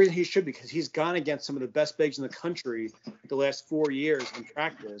 there's no reason he should, because he's gone against some of the best bigs in the country the last 4 years in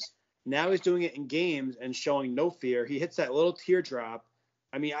practice. Now he's doing it in games and showing no fear. He hits that little teardrop.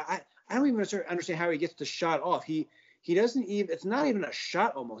 I mean, I don't even understand how he gets the shot off. He doesn't even, it's not even a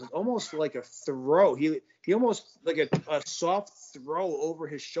shot almost. It's almost like a throw. He almost like a soft throw over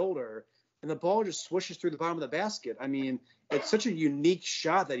his shoulder, and the ball just swishes through the bottom of the basket. I mean, it's such a unique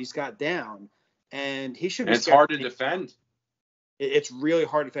shot that he's got down. and he should be And it's scared. hard to defend. It's really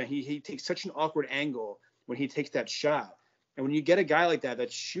hard to defend. He takes such an awkward angle when he takes that shot. And when you get a guy like that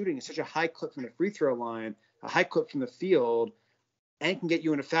that's shooting such a high clip from the free throw line, a high clip from the field, and can get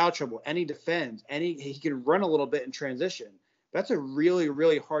you into foul trouble, and he defends, and he can run a little bit in transition. That's a really,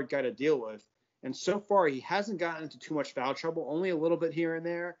 really hard guy to deal with. And so far, he hasn't gotten into too much foul trouble, only a little bit here and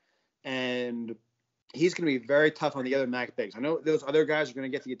there. And he's going to be very tough on the other Mac bigs. I know those other guys are going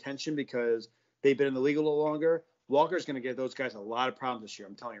to get the attention because they've been in the league a little longer. Walker's going to give those guys a lot of problems this year.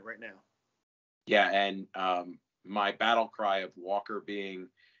 I'm telling you right now. Yeah, and my battle cry of Walker being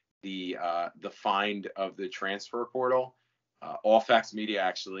the find of the transfer portal. All Facts Media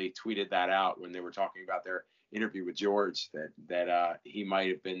actually tweeted that out when they were talking about their interview with George, that he might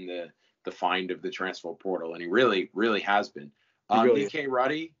have been the find of the transfer portal, and he really, really has been. Nikkei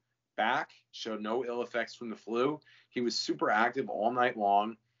Ruddy back, showed no ill effects from the flu. He was super active all night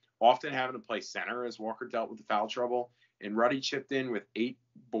long, often having to play center as Walker dealt with the foul trouble. And Ruddy chipped in with 8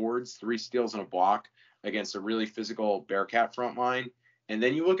 boards, 3 steals, and a block against a really physical Bearcat front line. And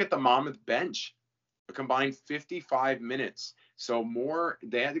then you look at the Monmouth bench, a combined 55 minutes. So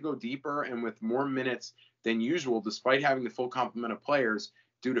they had to go deeper and with more minutes than usual, despite having the full complement of players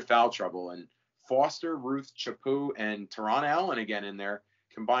due to foul trouble. And Foster, Ruth, Chapu, and Teron Allen again in there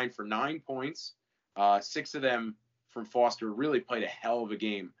combined for 9 points. 6 of them from Foster. Really played a hell of a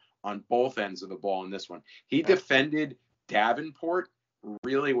game on both ends of the ball in this one. He defended Davenport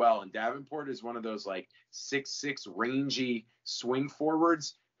really well, and Davenport is one of those like 6'6" rangy swing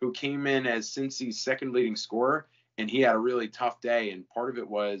forwards who came in as Cincy's second leading scorer, and he had a really tough day, and part of it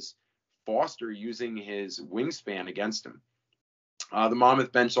was Foster using his wingspan against him. The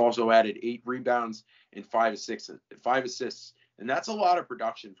Monmouth bench also added 8 rebounds and 5 assists, and that's a lot of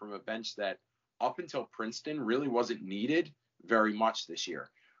production from a bench that up until Princeton really wasn't needed very much this year.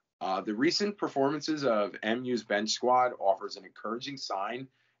 The recent performances of MU's bench squad offers an encouraging sign,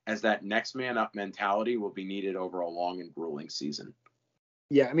 as that next man up mentality will be needed over a long and grueling season.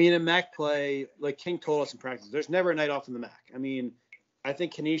 Yeah, I mean, in MAC play, like King told us in practice, there's never a night off in the MAC. I mean, I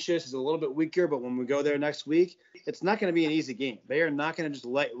think Canisius is a little bit weaker, but when we go there next week, it's not going to be an easy game. They are not going to just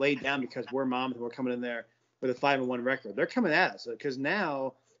lay down because we're Monmouth and we're coming in there with a 5-1 record. They're coming at us because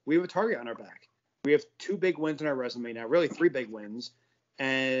now we have a target on our back. We have 2 big wins in our resume now, really 3 big wins.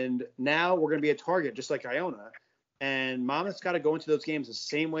 And now we're going to be a target just like Iona. And Monmouth's got to go into those games the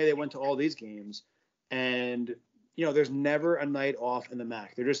same way they went to all these games. And, there's never a night off in the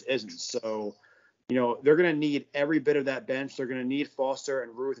MAC. There just isn't. So, they're going to need every bit of that bench. They're going to need Foster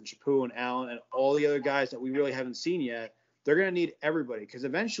and Ruth and Chapu and Allen and all the other guys that we really haven't seen yet. They're going to need everybody because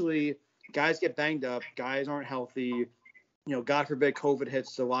eventually guys get banged up. Guys aren't healthy. God forbid COVID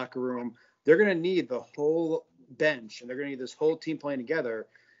hits the locker room. They're going to need the whole bench, and they're going to need this whole team playing together.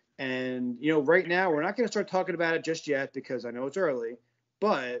 And, right now we're not going to start talking about it just yet because I know it's early.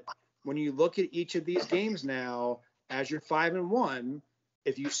 But when you look at each of these games now, as you're 5-1,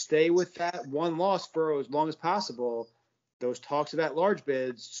 if you stay with that one loss for as long as possible, those talks of that large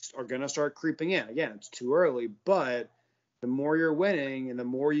bids are going to start creeping in. Again, it's too early, but the more you're winning and the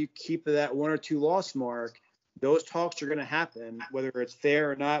more you keep to that 1 or 2 loss mark, those talks are going to happen, whether it's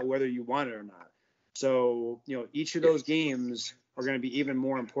fair or not, whether you want it or not. So, each of those games are going to be even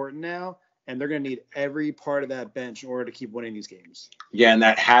more important now, and they're going to need every part of that bench in order to keep winning these games. Yeah, and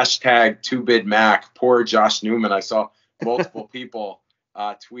that hashtag 2BidMac, poor Josh Newman. I saw multiple people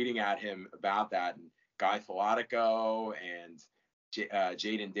tweeting at him about that. And Guy Filatico and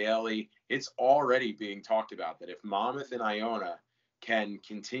Jaden Daly. It's already being talked about that if Monmouth and Iona can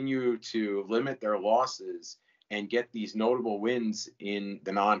continue to limit their losses and get these notable wins in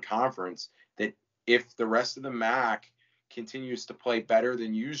the non-conference, that if the rest of the MAC continues to play better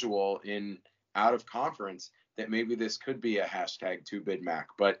than usual in out of conference, that maybe this could be a hashtag 2BidMac.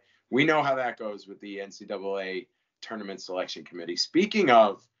 But we know how that goes with the NCAA Tournament Selection Committee. Speaking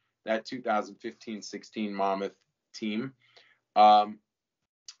of that 2015-16 Monmouth team,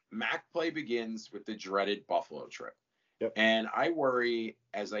 MAC play begins with the dreaded Buffalo trip. Yep. And I worry,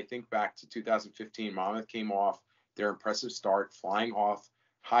 as I think back to 2015, Monmouth came off their impressive start, flying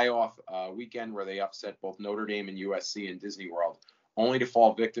high off a weekend where they upset both Notre Dame and USC in Disney World, only to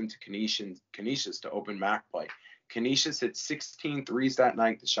fall victim to Canisius to open MAC play. Canisius hit 16 threes that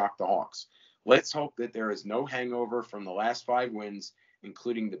night to shock the Hawks. Let's hope that there is no hangover from the last 5 wins,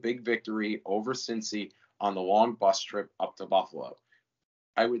 including the big victory over Cincy on the long bus trip up to Buffalo.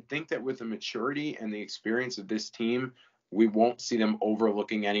 I would think that with the maturity and the experience of this team, we won't see them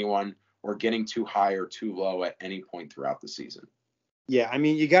overlooking anyone or getting too high or too low at any point throughout the season. Yeah, I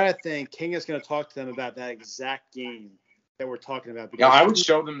mean, you got to think King is going to talk to them about that exact game that we're talking about. Yeah, I would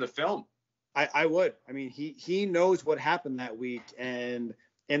show them the film. I would. I mean, he knows what happened that week, and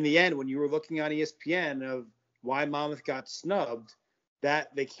in the end, when you were looking on ESPN of why Monmouth got snubbed,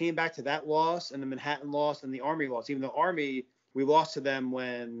 that they came back to that loss and the Manhattan loss and the Army loss. Even though Army, we lost to them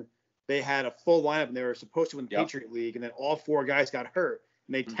when they had a full lineup and they were supposed to win the Patriot League, and then all 4 guys got hurt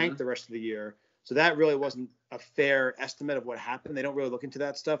and they tanked the rest of the year. So that really wasn't a fair estimate of what happened. They don't really look into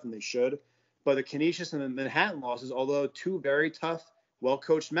that stuff, and they should. But the Canisius and the Manhattan losses, although 2 very tough,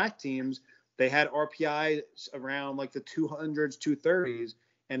 well-coached MAC teams, they had RPI around like the 200s, 230s,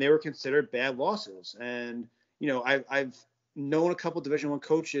 and they were considered bad losses. And, I've known a couple Division I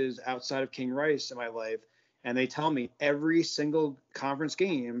coaches outside of King Rice in my life, and they tell me every single conference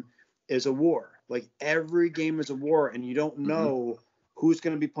game is a war. Like every game is a war, and you don't know who's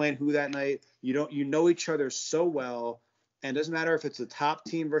going to be playing who that night. You know each other so well, and it doesn't matter if it's the top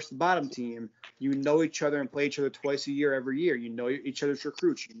team versus the bottom team. You know each other and play each other twice a year every year. You know each other's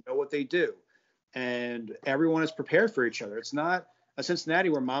recruits. You know what they do. And everyone is prepared for each other. It's not a Cincinnati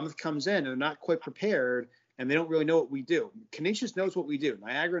where Monmouth comes in and they're not quite prepared and they don't really know what we do. Canisius knows what we do.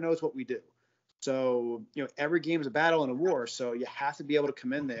 Niagara knows what we do. So, every game is a battle and a war. So you have to be able to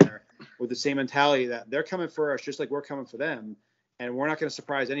come in there with the same mentality that they're coming for us just like we're coming for them. And we're not going to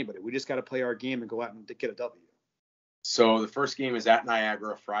surprise anybody. We just got to play our game and go out and get a W. So the first game is at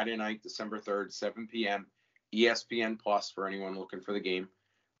Niagara, Friday night, December 3rd, 7 p.m. ESPN Plus for anyone looking for the game.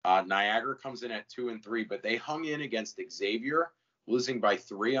 Niagara comes in at 2-3, but they hung in against Xavier, losing by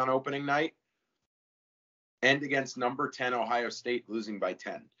 3 on opening night, and against number 10 Ohio State, losing by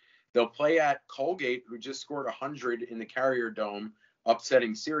 10. They'll play at Colgate, who just scored 100 in the Carrier Dome,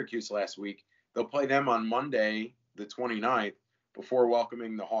 upsetting Syracuse last week. They'll play them on Monday, the 29th, before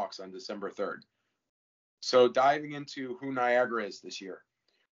welcoming the Hawks on December 3rd. So diving into who Niagara is this year.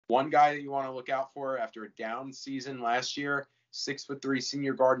 One guy that you want to look out for after a down season last year, 6'3"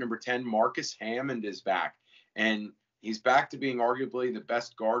 senior guard number 10, Marcus Hammond is back. And he's back to being arguably the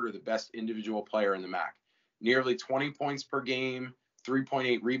best guard or the best individual player in the MAC. Nearly 20 points per game,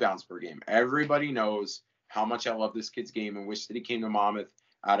 3.8 rebounds per game. Everybody knows how much I love this kid's game and wish that he came to Monmouth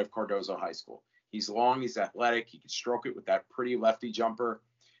out of Cardozo High School. He's long, he's athletic, he can stroke it with that pretty lefty jumper.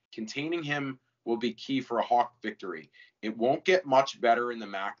 Containing him will be key for a Hawk victory. It won't get much better in the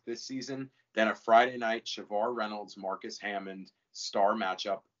MAC this season than a Friday night Shavar Reynolds, Marcus Hammond star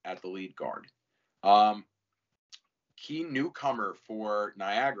matchup at the lead guard. Key newcomer for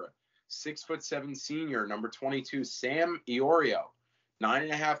Niagara, 6'7" senior, number 22, Sam Iorio,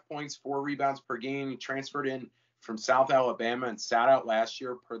 9.5 points, 4 rebounds per game. He transferred in from South Alabama and sat out last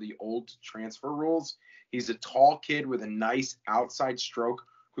year per the old transfer rules. He's a tall kid with a nice outside stroke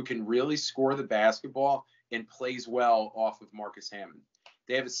who can really score the basketball and plays well off of Marcus Hammond.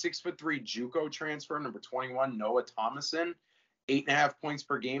 They have a 6'3" JUCO transfer, number 21, Noah Thomason, 8.5 points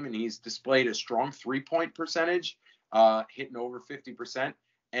per game, and he's displayed a strong 3-point percentage, hitting over 50%,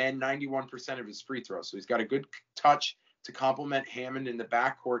 and 91% of his free throws. So he's got a good touch to complement Hammond in the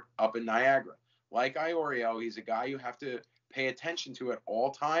backcourt up in Niagara. Like Iorio, he's a guy you have to pay attention to at all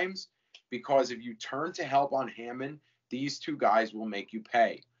times, because if you turn to help on Hammond, these 2 guys will make you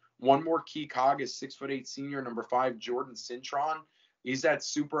pay. One more key cog is 6'8" senior, number 5, Jordan Cintron. He's that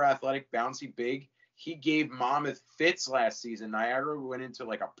super athletic, bouncy big. He gave Monmouth fits last season. Niagara went into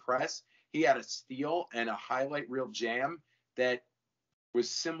like a press. He had a steal and a highlight reel jam that was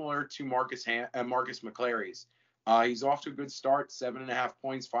similar to Marcus McClary's. He's off to a good start, 7.5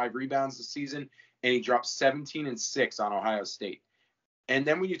 points, 5 rebounds this season, and he dropped 17 and 6 on Ohio State. And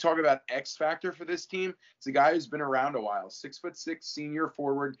then when you talk about X factor for this team, it's a guy who's been around a while. 6'6" senior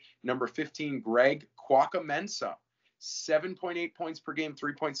forward, number 15, Greg Kwakamensa. 7.8 points per game,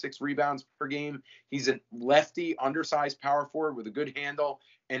 3.6 rebounds per game. He's a lefty, undersized power forward with a good handle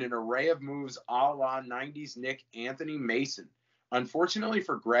and an array of moves a la 90s Nick Anthony Mason. Unfortunately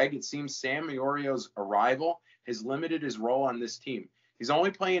for Greg, it seems Sam Iorio's arrival has limited his role on this team. He's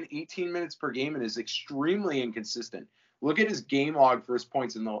only playing 18 minutes per game and is extremely inconsistent. Look at his game log for his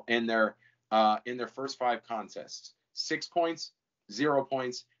points in their first 5 contests. 6 points, 0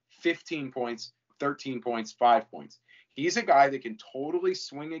 points, 15 points, 13 points, 5 points. He's a guy that can totally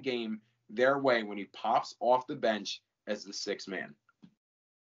swing a game their way when he pops off the bench as the 6th man.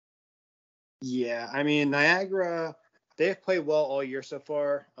 Yeah, I mean, Niagara, they've played well all year so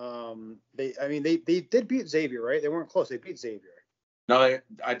far. They did beat Xavier, right? They weren't close. They beat Xavier. No,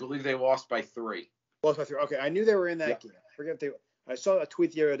 I believe they lost by 3. Lost by 3. Okay, I knew they were in that game. I forget if I saw a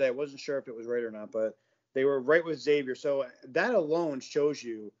tweet the other day. I wasn't sure if it was right or not, but they were right with Xavier. So that alone shows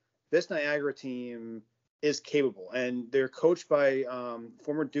you this Niagara team is capable, and they're coached by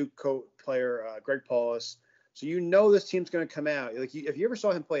former Duke player Greg Paulus. So this team's going to come out. Like if you ever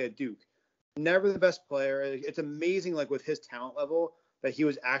saw him play at Duke, never the best player. It's amazing, like with his talent level, that he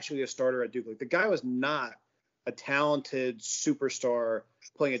was actually a starter at Duke. Like the guy was not a talented superstar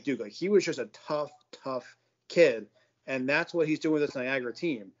playing at Duke. Like he was just a tough kid, and that's what he's doing with this Niagara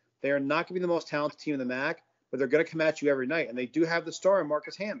team. They are not going to be the most talented team in the MAC, but they're going to come at you every night. And they do have the star in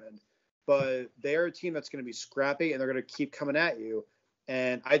Marcus Hammond, but they're a team that's going to be scrappy and they're going to keep coming at you.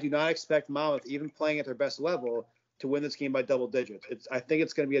 And I do not expect Monmouth, even playing at their best level, to win this game by double digits. I think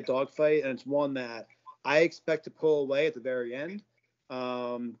it's going to be a dogfight, and it's one that I expect to pull away at the very end.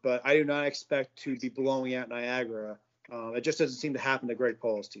 But I do not expect to be blowing out Niagara. It just doesn't seem to happen to Greg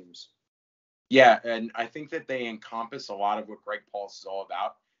Paul's teams. Yeah, and I think that they encompass a lot of what Greg Paul's is all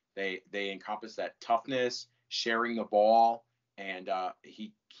about. They encompass that toughness, sharing the ball, and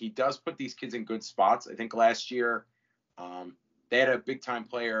he does put these kids in good spots. I think last year they had a big-time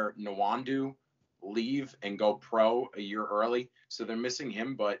player, Nwandu, leave and go pro a year early, so they're missing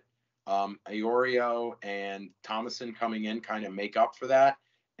him, but Iorio and Thomason coming in kind of make up for that.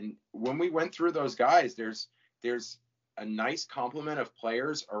 And when we went through those guys, there's a nice complement of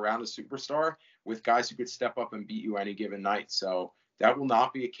players around a superstar with guys who could step up and beat you any given night. So that will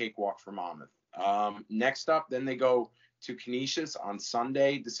not be a cakewalk for Monmouth. Next up, then they go to Canisius on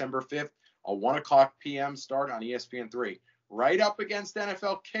Sunday, December 5th, a 1:00 p.m. start on ESPN3, right up against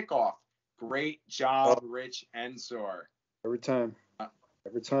NFL kickoff. Great job, Rich Ensor. Every time.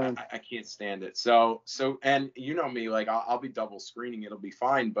 I can't stand it. So, and you know me, like I'll be double screening. It'll be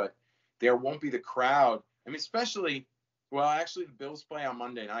fine, but there won't be the crowd. I mean, especially, well, actually the Bills play on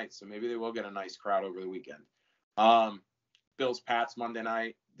Monday night, so maybe they will get a nice crowd over the weekend. Bills Pats Monday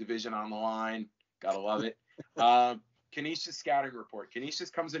night, division on the line. Gotta love it. Canisius scouting report.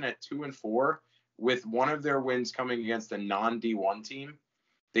 Canisius comes in at 2-4 with one of their wins coming against a non-D1 team.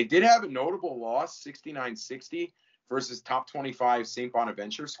 They did have a notable loss, 69-60 versus top 25 St.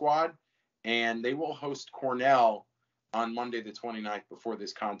 Bonaventure squad, and they will host Cornell on Monday the 29th before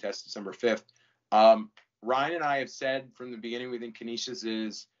this contest, December 5th. Ryan and I have said from the beginning we think Canisius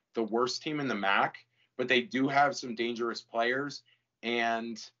is the worst team in the MAC, but they do have some dangerous players,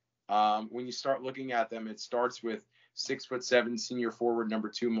 and when you start looking at them, it starts with 6'7" senior forward number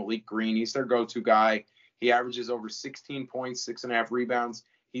 2 Malik Green. He's their go-to guy. He averages over 16 points, 6.5 rebounds.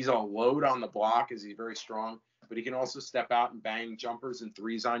 He's a load on the block as he's very strong, but he can also step out and bang jumpers and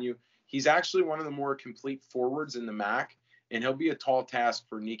threes on you. He's actually one of the more complete forwards in the MAC, and he'll be a tall task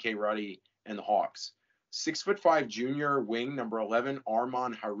for Nikkei Ruddy and the Hawks. 6'5" junior wing number 11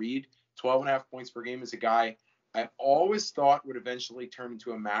 Armand Harid, 12.5 points per game, is a guy I always thought would eventually turn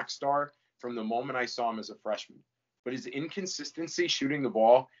into a MAC star from the moment I saw him as a freshman. But his inconsistency shooting the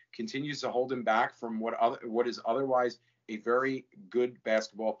ball continues to hold him back from what is otherwise a very good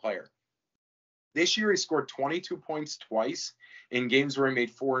basketball player. This year, he scored 22 points twice in games where he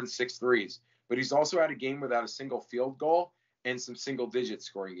made 4 and 6 threes. But he's also had a game without a single field goal and some single-digit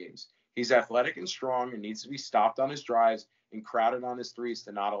scoring games. He's athletic and strong and needs to be stopped on his drives and crowded on his threes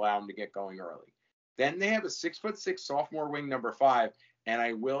to not allow him to get going early. Then they have a 6'6" sophomore wing number 5, and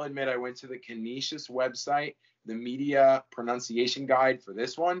I will admit I went to the Canisius website, the media pronunciation guide for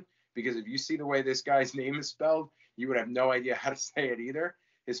this one, because if you see the way this guy's name is spelled, you would have no idea how to say it either.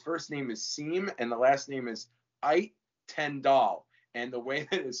 His first name is Seam, and the last name is Ait Tendal. And the way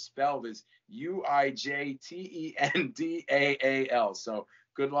that it's spelled is Uijtendaal. So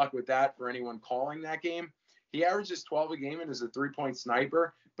good luck with that for anyone calling that game. He averages 12 a game and is a three-point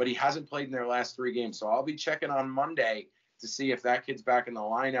sniper, but he hasn't played in their last 3 games. So I'll be checking on Monday to see if that kid's back in the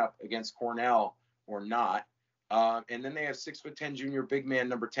lineup against Cornell or not. And then they have 6'10" junior big man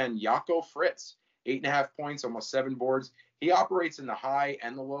number 10, Jaco Fritz, 8.5 points, almost 7 boards. He operates in the high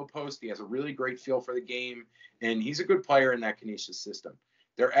and the low post. He has a really great feel for the game, and he's a good player in that Canisius system.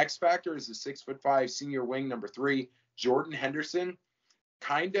 Their X factor is the 6'5" senior wing number 3, Jordan Henderson.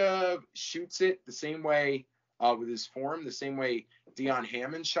 Kind of shoots it the same way with his form, the same way Dion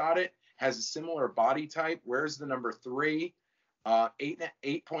Hammond shot it. Has a similar body type. Wears the number 3.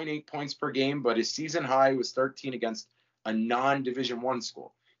 8.8 points per game, but his season high was 13 against a non-Division I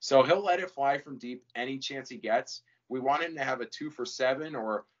school. So he'll let it fly from deep any chance he gets. We want him to have a 2 for 7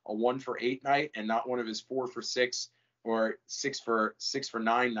 or a 1 for 8 night, and not one of his 4 for 6 or 6 for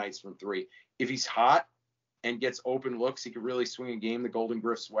 9 nights from 3. If he's hot and gets open looks, he could really swing a game the Golden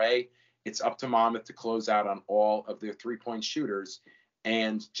Griff's way. It's up to Monmouth to close out on all of their 3-point shooters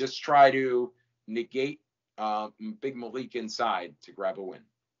and just try to negate Big Malik inside to grab a win.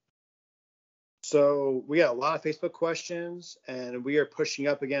 So we got a lot of Facebook questions, and we are pushing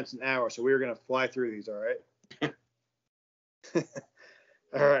up against an hour, so we are going to fly through these, all right?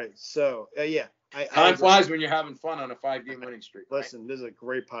 All right, so, Time flies when you're having fun on a 5-game winning streak. Listen, This is a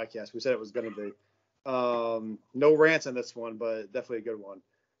great podcast. We said it was going to be. No rants on this one, but definitely a good one.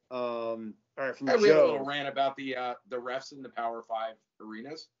 All right, from Joe. We had a little rant about the refs in the Power 5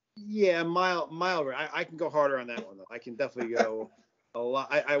 arenas. Yeah, mild. I can go harder on that one, though. I can definitely go a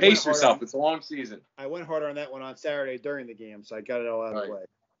lot. I Pace yourself. It's a long season. I went harder on that one on Saturday during the game, so I got it all out of the way.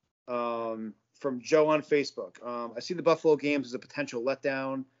 From Joe on Facebook. I see the Buffalo games as a potential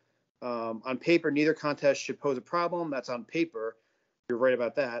letdown. On paper, neither contest should pose a problem. That's on paper. You're right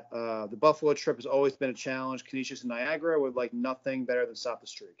about that. The Buffalo trip has always been a challenge. Canisius and Niagara would like nothing better than stop the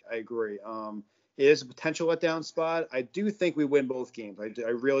streak. I agree. It is a potential letdown spot. I do think we win both games. I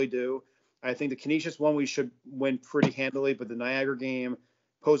really do. I think the Canisius one we should win pretty handily, but the Niagara game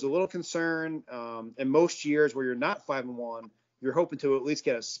posed a little concern. In most years where you're not 5-1, you're hoping to at least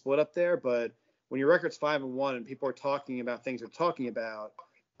get a split up there. But when your record's 5-1 and people are talking about things they're talking about,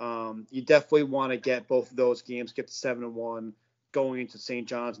 you definitely want to get both of those games, get to 7-1 going into St.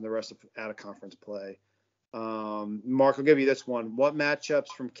 John's and the rest of out of conference play. Mark, I'll give you this one. What matchups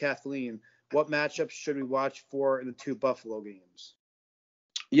from Kathleen? What matchups should we watch for in the 2 Buffalo games?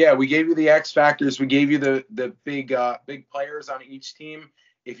 Yeah, we gave you the X factors. We gave you the big players on each team.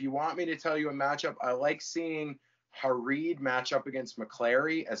 If you want me to tell you a matchup, I like seeing Hareed match up against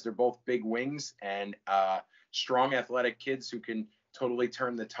McClary, as they're both big wings and strong athletic kids who can totally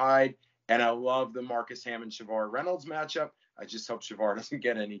turn the tide. And I love the Marcus Hammond-Shavar Reynolds matchup. I just hope Shavar doesn't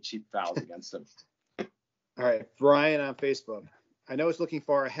get any cheap fouls against him. All right, Brian on Facebook. I know it's looking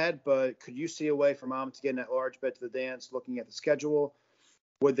far ahead, but could you see a way for Mom to get an at-large bid to the dance looking at the schedule?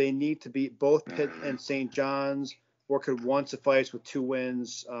 Would they need to beat both Pitt and St. John's, or could one suffice with 2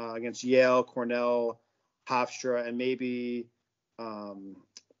 wins against Yale, Cornell, Hofstra, and maybe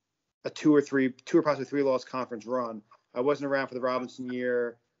a 2 or possibly 3-loss conference run? I wasn't around for the Robinson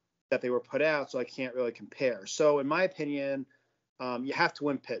year that they were put out, so I can't really compare. So in my opinion, you have to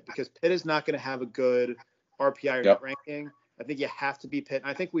win Pitt because Pitt is not going to have a good RPI ranking. I think you have to beat Pitt. And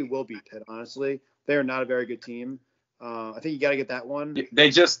I think we will beat Pitt, honestly. They are not a very good team. I think you got to get that one.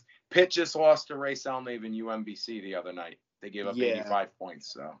 Pitt just lost to Ray Salnave and UMBC the other night. They gave up 85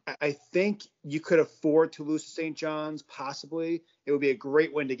 points. So I think you could afford to lose to St. John's, possibly. It would be a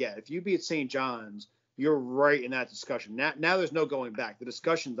great win to get. If you beat St. John's, you're right in that discussion. Now there's no going back. The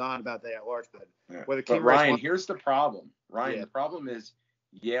discussion's on about the at-large bid. Yeah. But Ryan, here's the problem. The problem is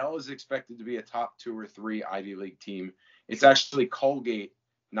Yale is expected to be a top 2 or 3 Ivy League team. It's actually Colgate,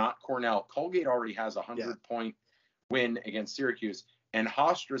 not Cornell. Colgate already has a 100-point win against Syracuse, and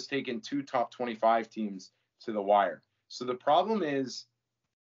Hofstra's taken 2 top 25 teams to the wire. So the problem is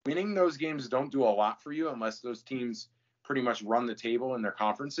winning those games don't do a lot for you unless those teams pretty much run the table in their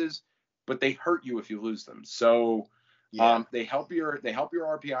conferences, but they hurt you if you lose them. So they help your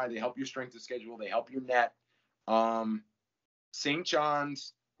RPI, they help your strength of schedule, they help your net. St.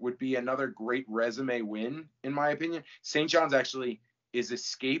 John's would be another great resume win, in my opinion. St. John's actually is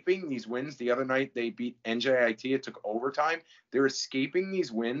escaping these wins. The other night they beat NJIT. It took overtime. They're escaping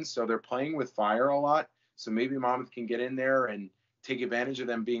these wins, so they're playing with fire a lot. So maybe Monmouth can get in there and take advantage of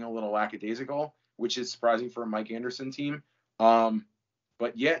them being a little lackadaisical, which is surprising for a Mike Anderson team.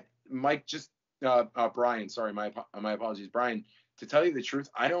 But yet, Mike, Brian, sorry, my apologies. Brian, to tell you the truth,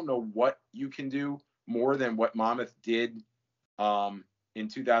 I don't know what you can do more than what Monmouth did in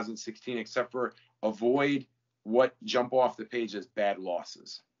 2016, except for avoid what jump off the page as bad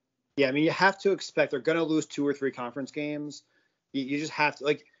losses. Yeah, I mean, you have to expect they're going to lose 2 or 3 conference games. You just have to,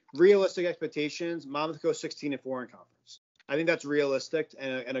 like, realistic expectations, Monmouth goes 16-4 in conference. I think that's realistic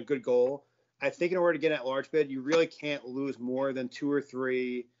and a good goal. I think in order to get an at-large bid, you really can't lose more than 2 or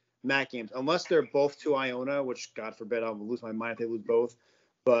 3 MAC games, unless they're both to Iona, which, God forbid, I'll lose my mind if they lose both,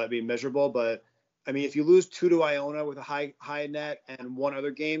 but it'd be miserable. But, I mean, if you lose 2 to Iona with a high net and 1 other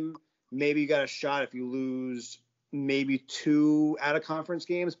game, maybe you got a shot if you lose maybe 2 out-of-conference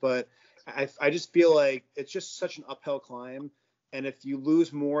games. But I just feel like it's just such an uphill climb. And if you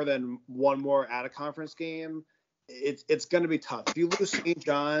lose more than 1 more out-of-conference game, it's going to be tough. If you lose St.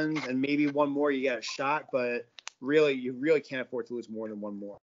 John's and maybe 1 more, you get a shot. But really, you really can't afford to lose more than 1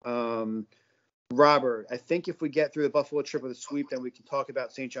 more. Robert, I think if we get through the Buffalo trip with a sweep, then we can talk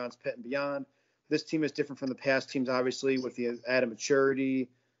about St. John's, Pitt, and beyond. This team is different from the past teams, obviously, with the added maturity,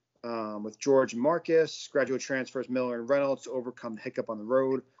 with George and Marcus, graduate transfers Miller and Reynolds to overcome the hiccup on the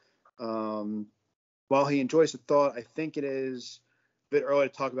road. While he enjoys the thought, I think it is a bit early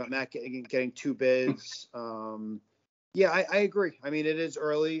to talk about Matt getting 2 bids. Yeah, I agree. I mean, it is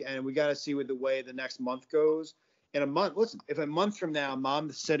early, and we got to see with the way the next month goes. In a month, listen, if a month from now,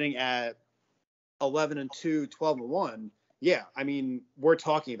 Mom's sitting at 11-2, 12-1, yeah, I mean, we're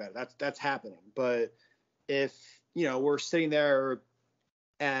talking about it. That's happening. But if, we're sitting there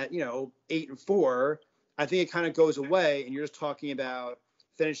at, 8-4, I think it kind of goes away, and you're just talking about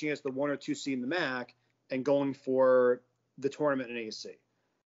finishing as the 1 or 2 seed in the MAC and going for the tournament in AC.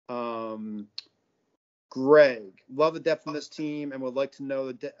 Greg, love the depth in this team and would like to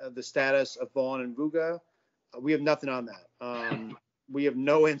know the status of Vaughn and Vuga. We have nothing on that. We have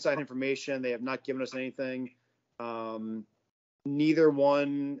no inside information. They have not given us anything. Neither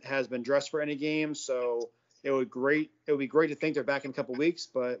one has been dressed for any game, so it would be great to think they're back in a couple weeks,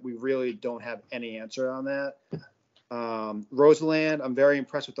 but we really don't have any answer on that. Roseland, I'm very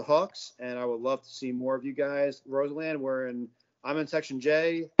impressed with the Hawks, and I would love to see more of you guys. Roseland, I'm in section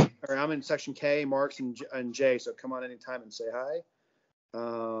J, or I'm in section K, Marks and J, so come on anytime and say hi.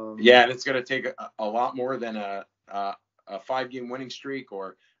 Yeah, and it's going to take a lot more than a 5-game winning streak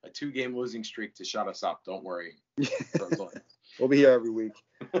or a 2-game losing streak to shut us up. Don't worry. We'll be here every week.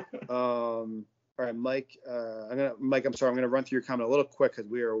 All right, Mike. I'm sorry. I'm gonna run through your comment a little quick because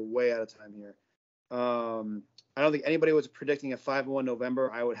we are way out of time here. I don't think anybody was predicting a 5-1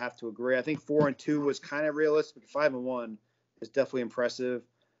 November. I would have to agree. I think 4-2 was kind of realistic. 5-1 is definitely impressive.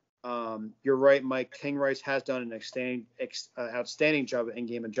 You're right, Mike. King Rice has done an outstanding job of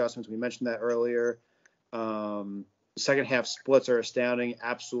in-game adjustments. We mentioned that earlier. Second half splits are astounding.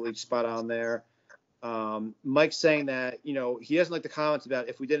 Absolutely spot on there. Mike's saying that, he doesn't like the comments about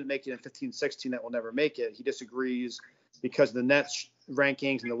if we didn't make it in 15-16 that we'll never make it. He disagrees because of the Nets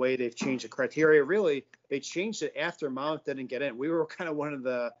rankings and the way they've changed the criteria. Really, they changed it after Monmouth didn't get in. We were kind of one of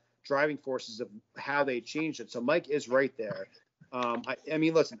the driving forces of how they changed it. So Mike is right there. I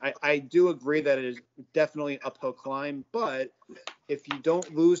mean, listen, I do agree that it is definitely an uphill climb, but if you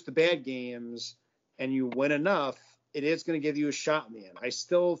don't lose the bad games and you win enough, it is going to give you a shot in the end. I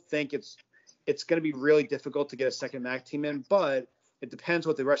still think it's going to be really difficult to get a second MAC team in, but it depends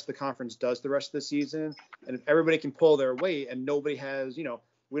what the rest of the conference does the rest of the season. And if everybody can pull their weight and nobody has,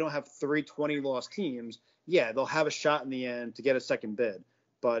 we don't have 3 20-loss teams, yeah, they'll have a shot in the end to get a second bid.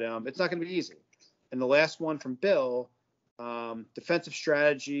 But it's not going to be easy. And the last one from Bill, defensive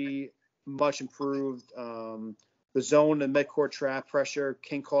strategy, much improved. The zone and midcourt trap pressure.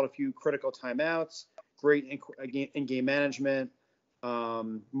 King called a few critical timeouts. Great in-game management.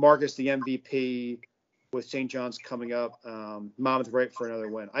 Marcus, the MVP, with St. John's coming up. Monmouth right for another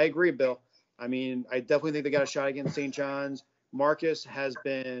win. I agree, Bill. I mean, I definitely think they got a shot against St. John's. Marcus has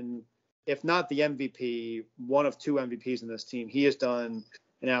been, if not the MVP, one of 2 MVPs in this team. He has done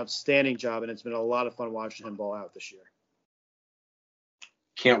an outstanding job, and it's been a lot of fun watching him ball out this year.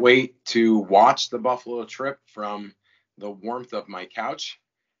 Can't wait to watch the Buffalo trip from the warmth of my couch.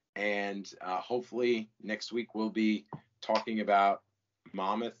 And hopefully next week we'll be talking about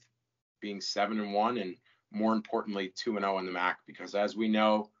Monmouth being 7-1 and more importantly 2-0 in the MAC, because as we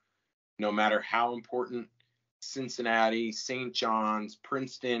know, no matter how important Cincinnati, St. John's,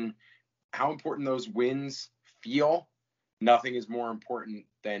 Princeton, how important those wins feel, nothing is more important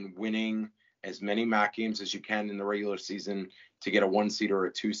than winning as many MAC games as you can in the regular season to get a 1 seed or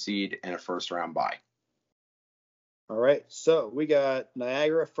a 2 seed and a first round bye. All right, so we got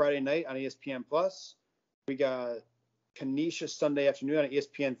Niagara Friday night on ESPN Plus. We got Kenesha Sunday afternoon on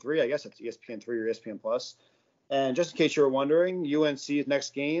ESPN3. I guess it's ESPN3 or ESPN Plus. And just in case you were wondering, UNC's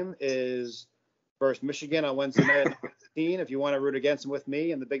next game is versus Michigan on Wednesday night at 9:15. If you want to root against them with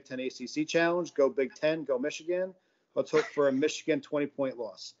me in the Big Ten ACC Challenge, go Big Ten, go Michigan. Let's hope for a Michigan 20-point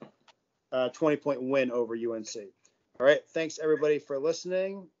loss, 20-point win over UNC. All right, thanks everybody for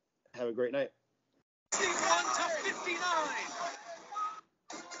listening. Have a great night. 61-59.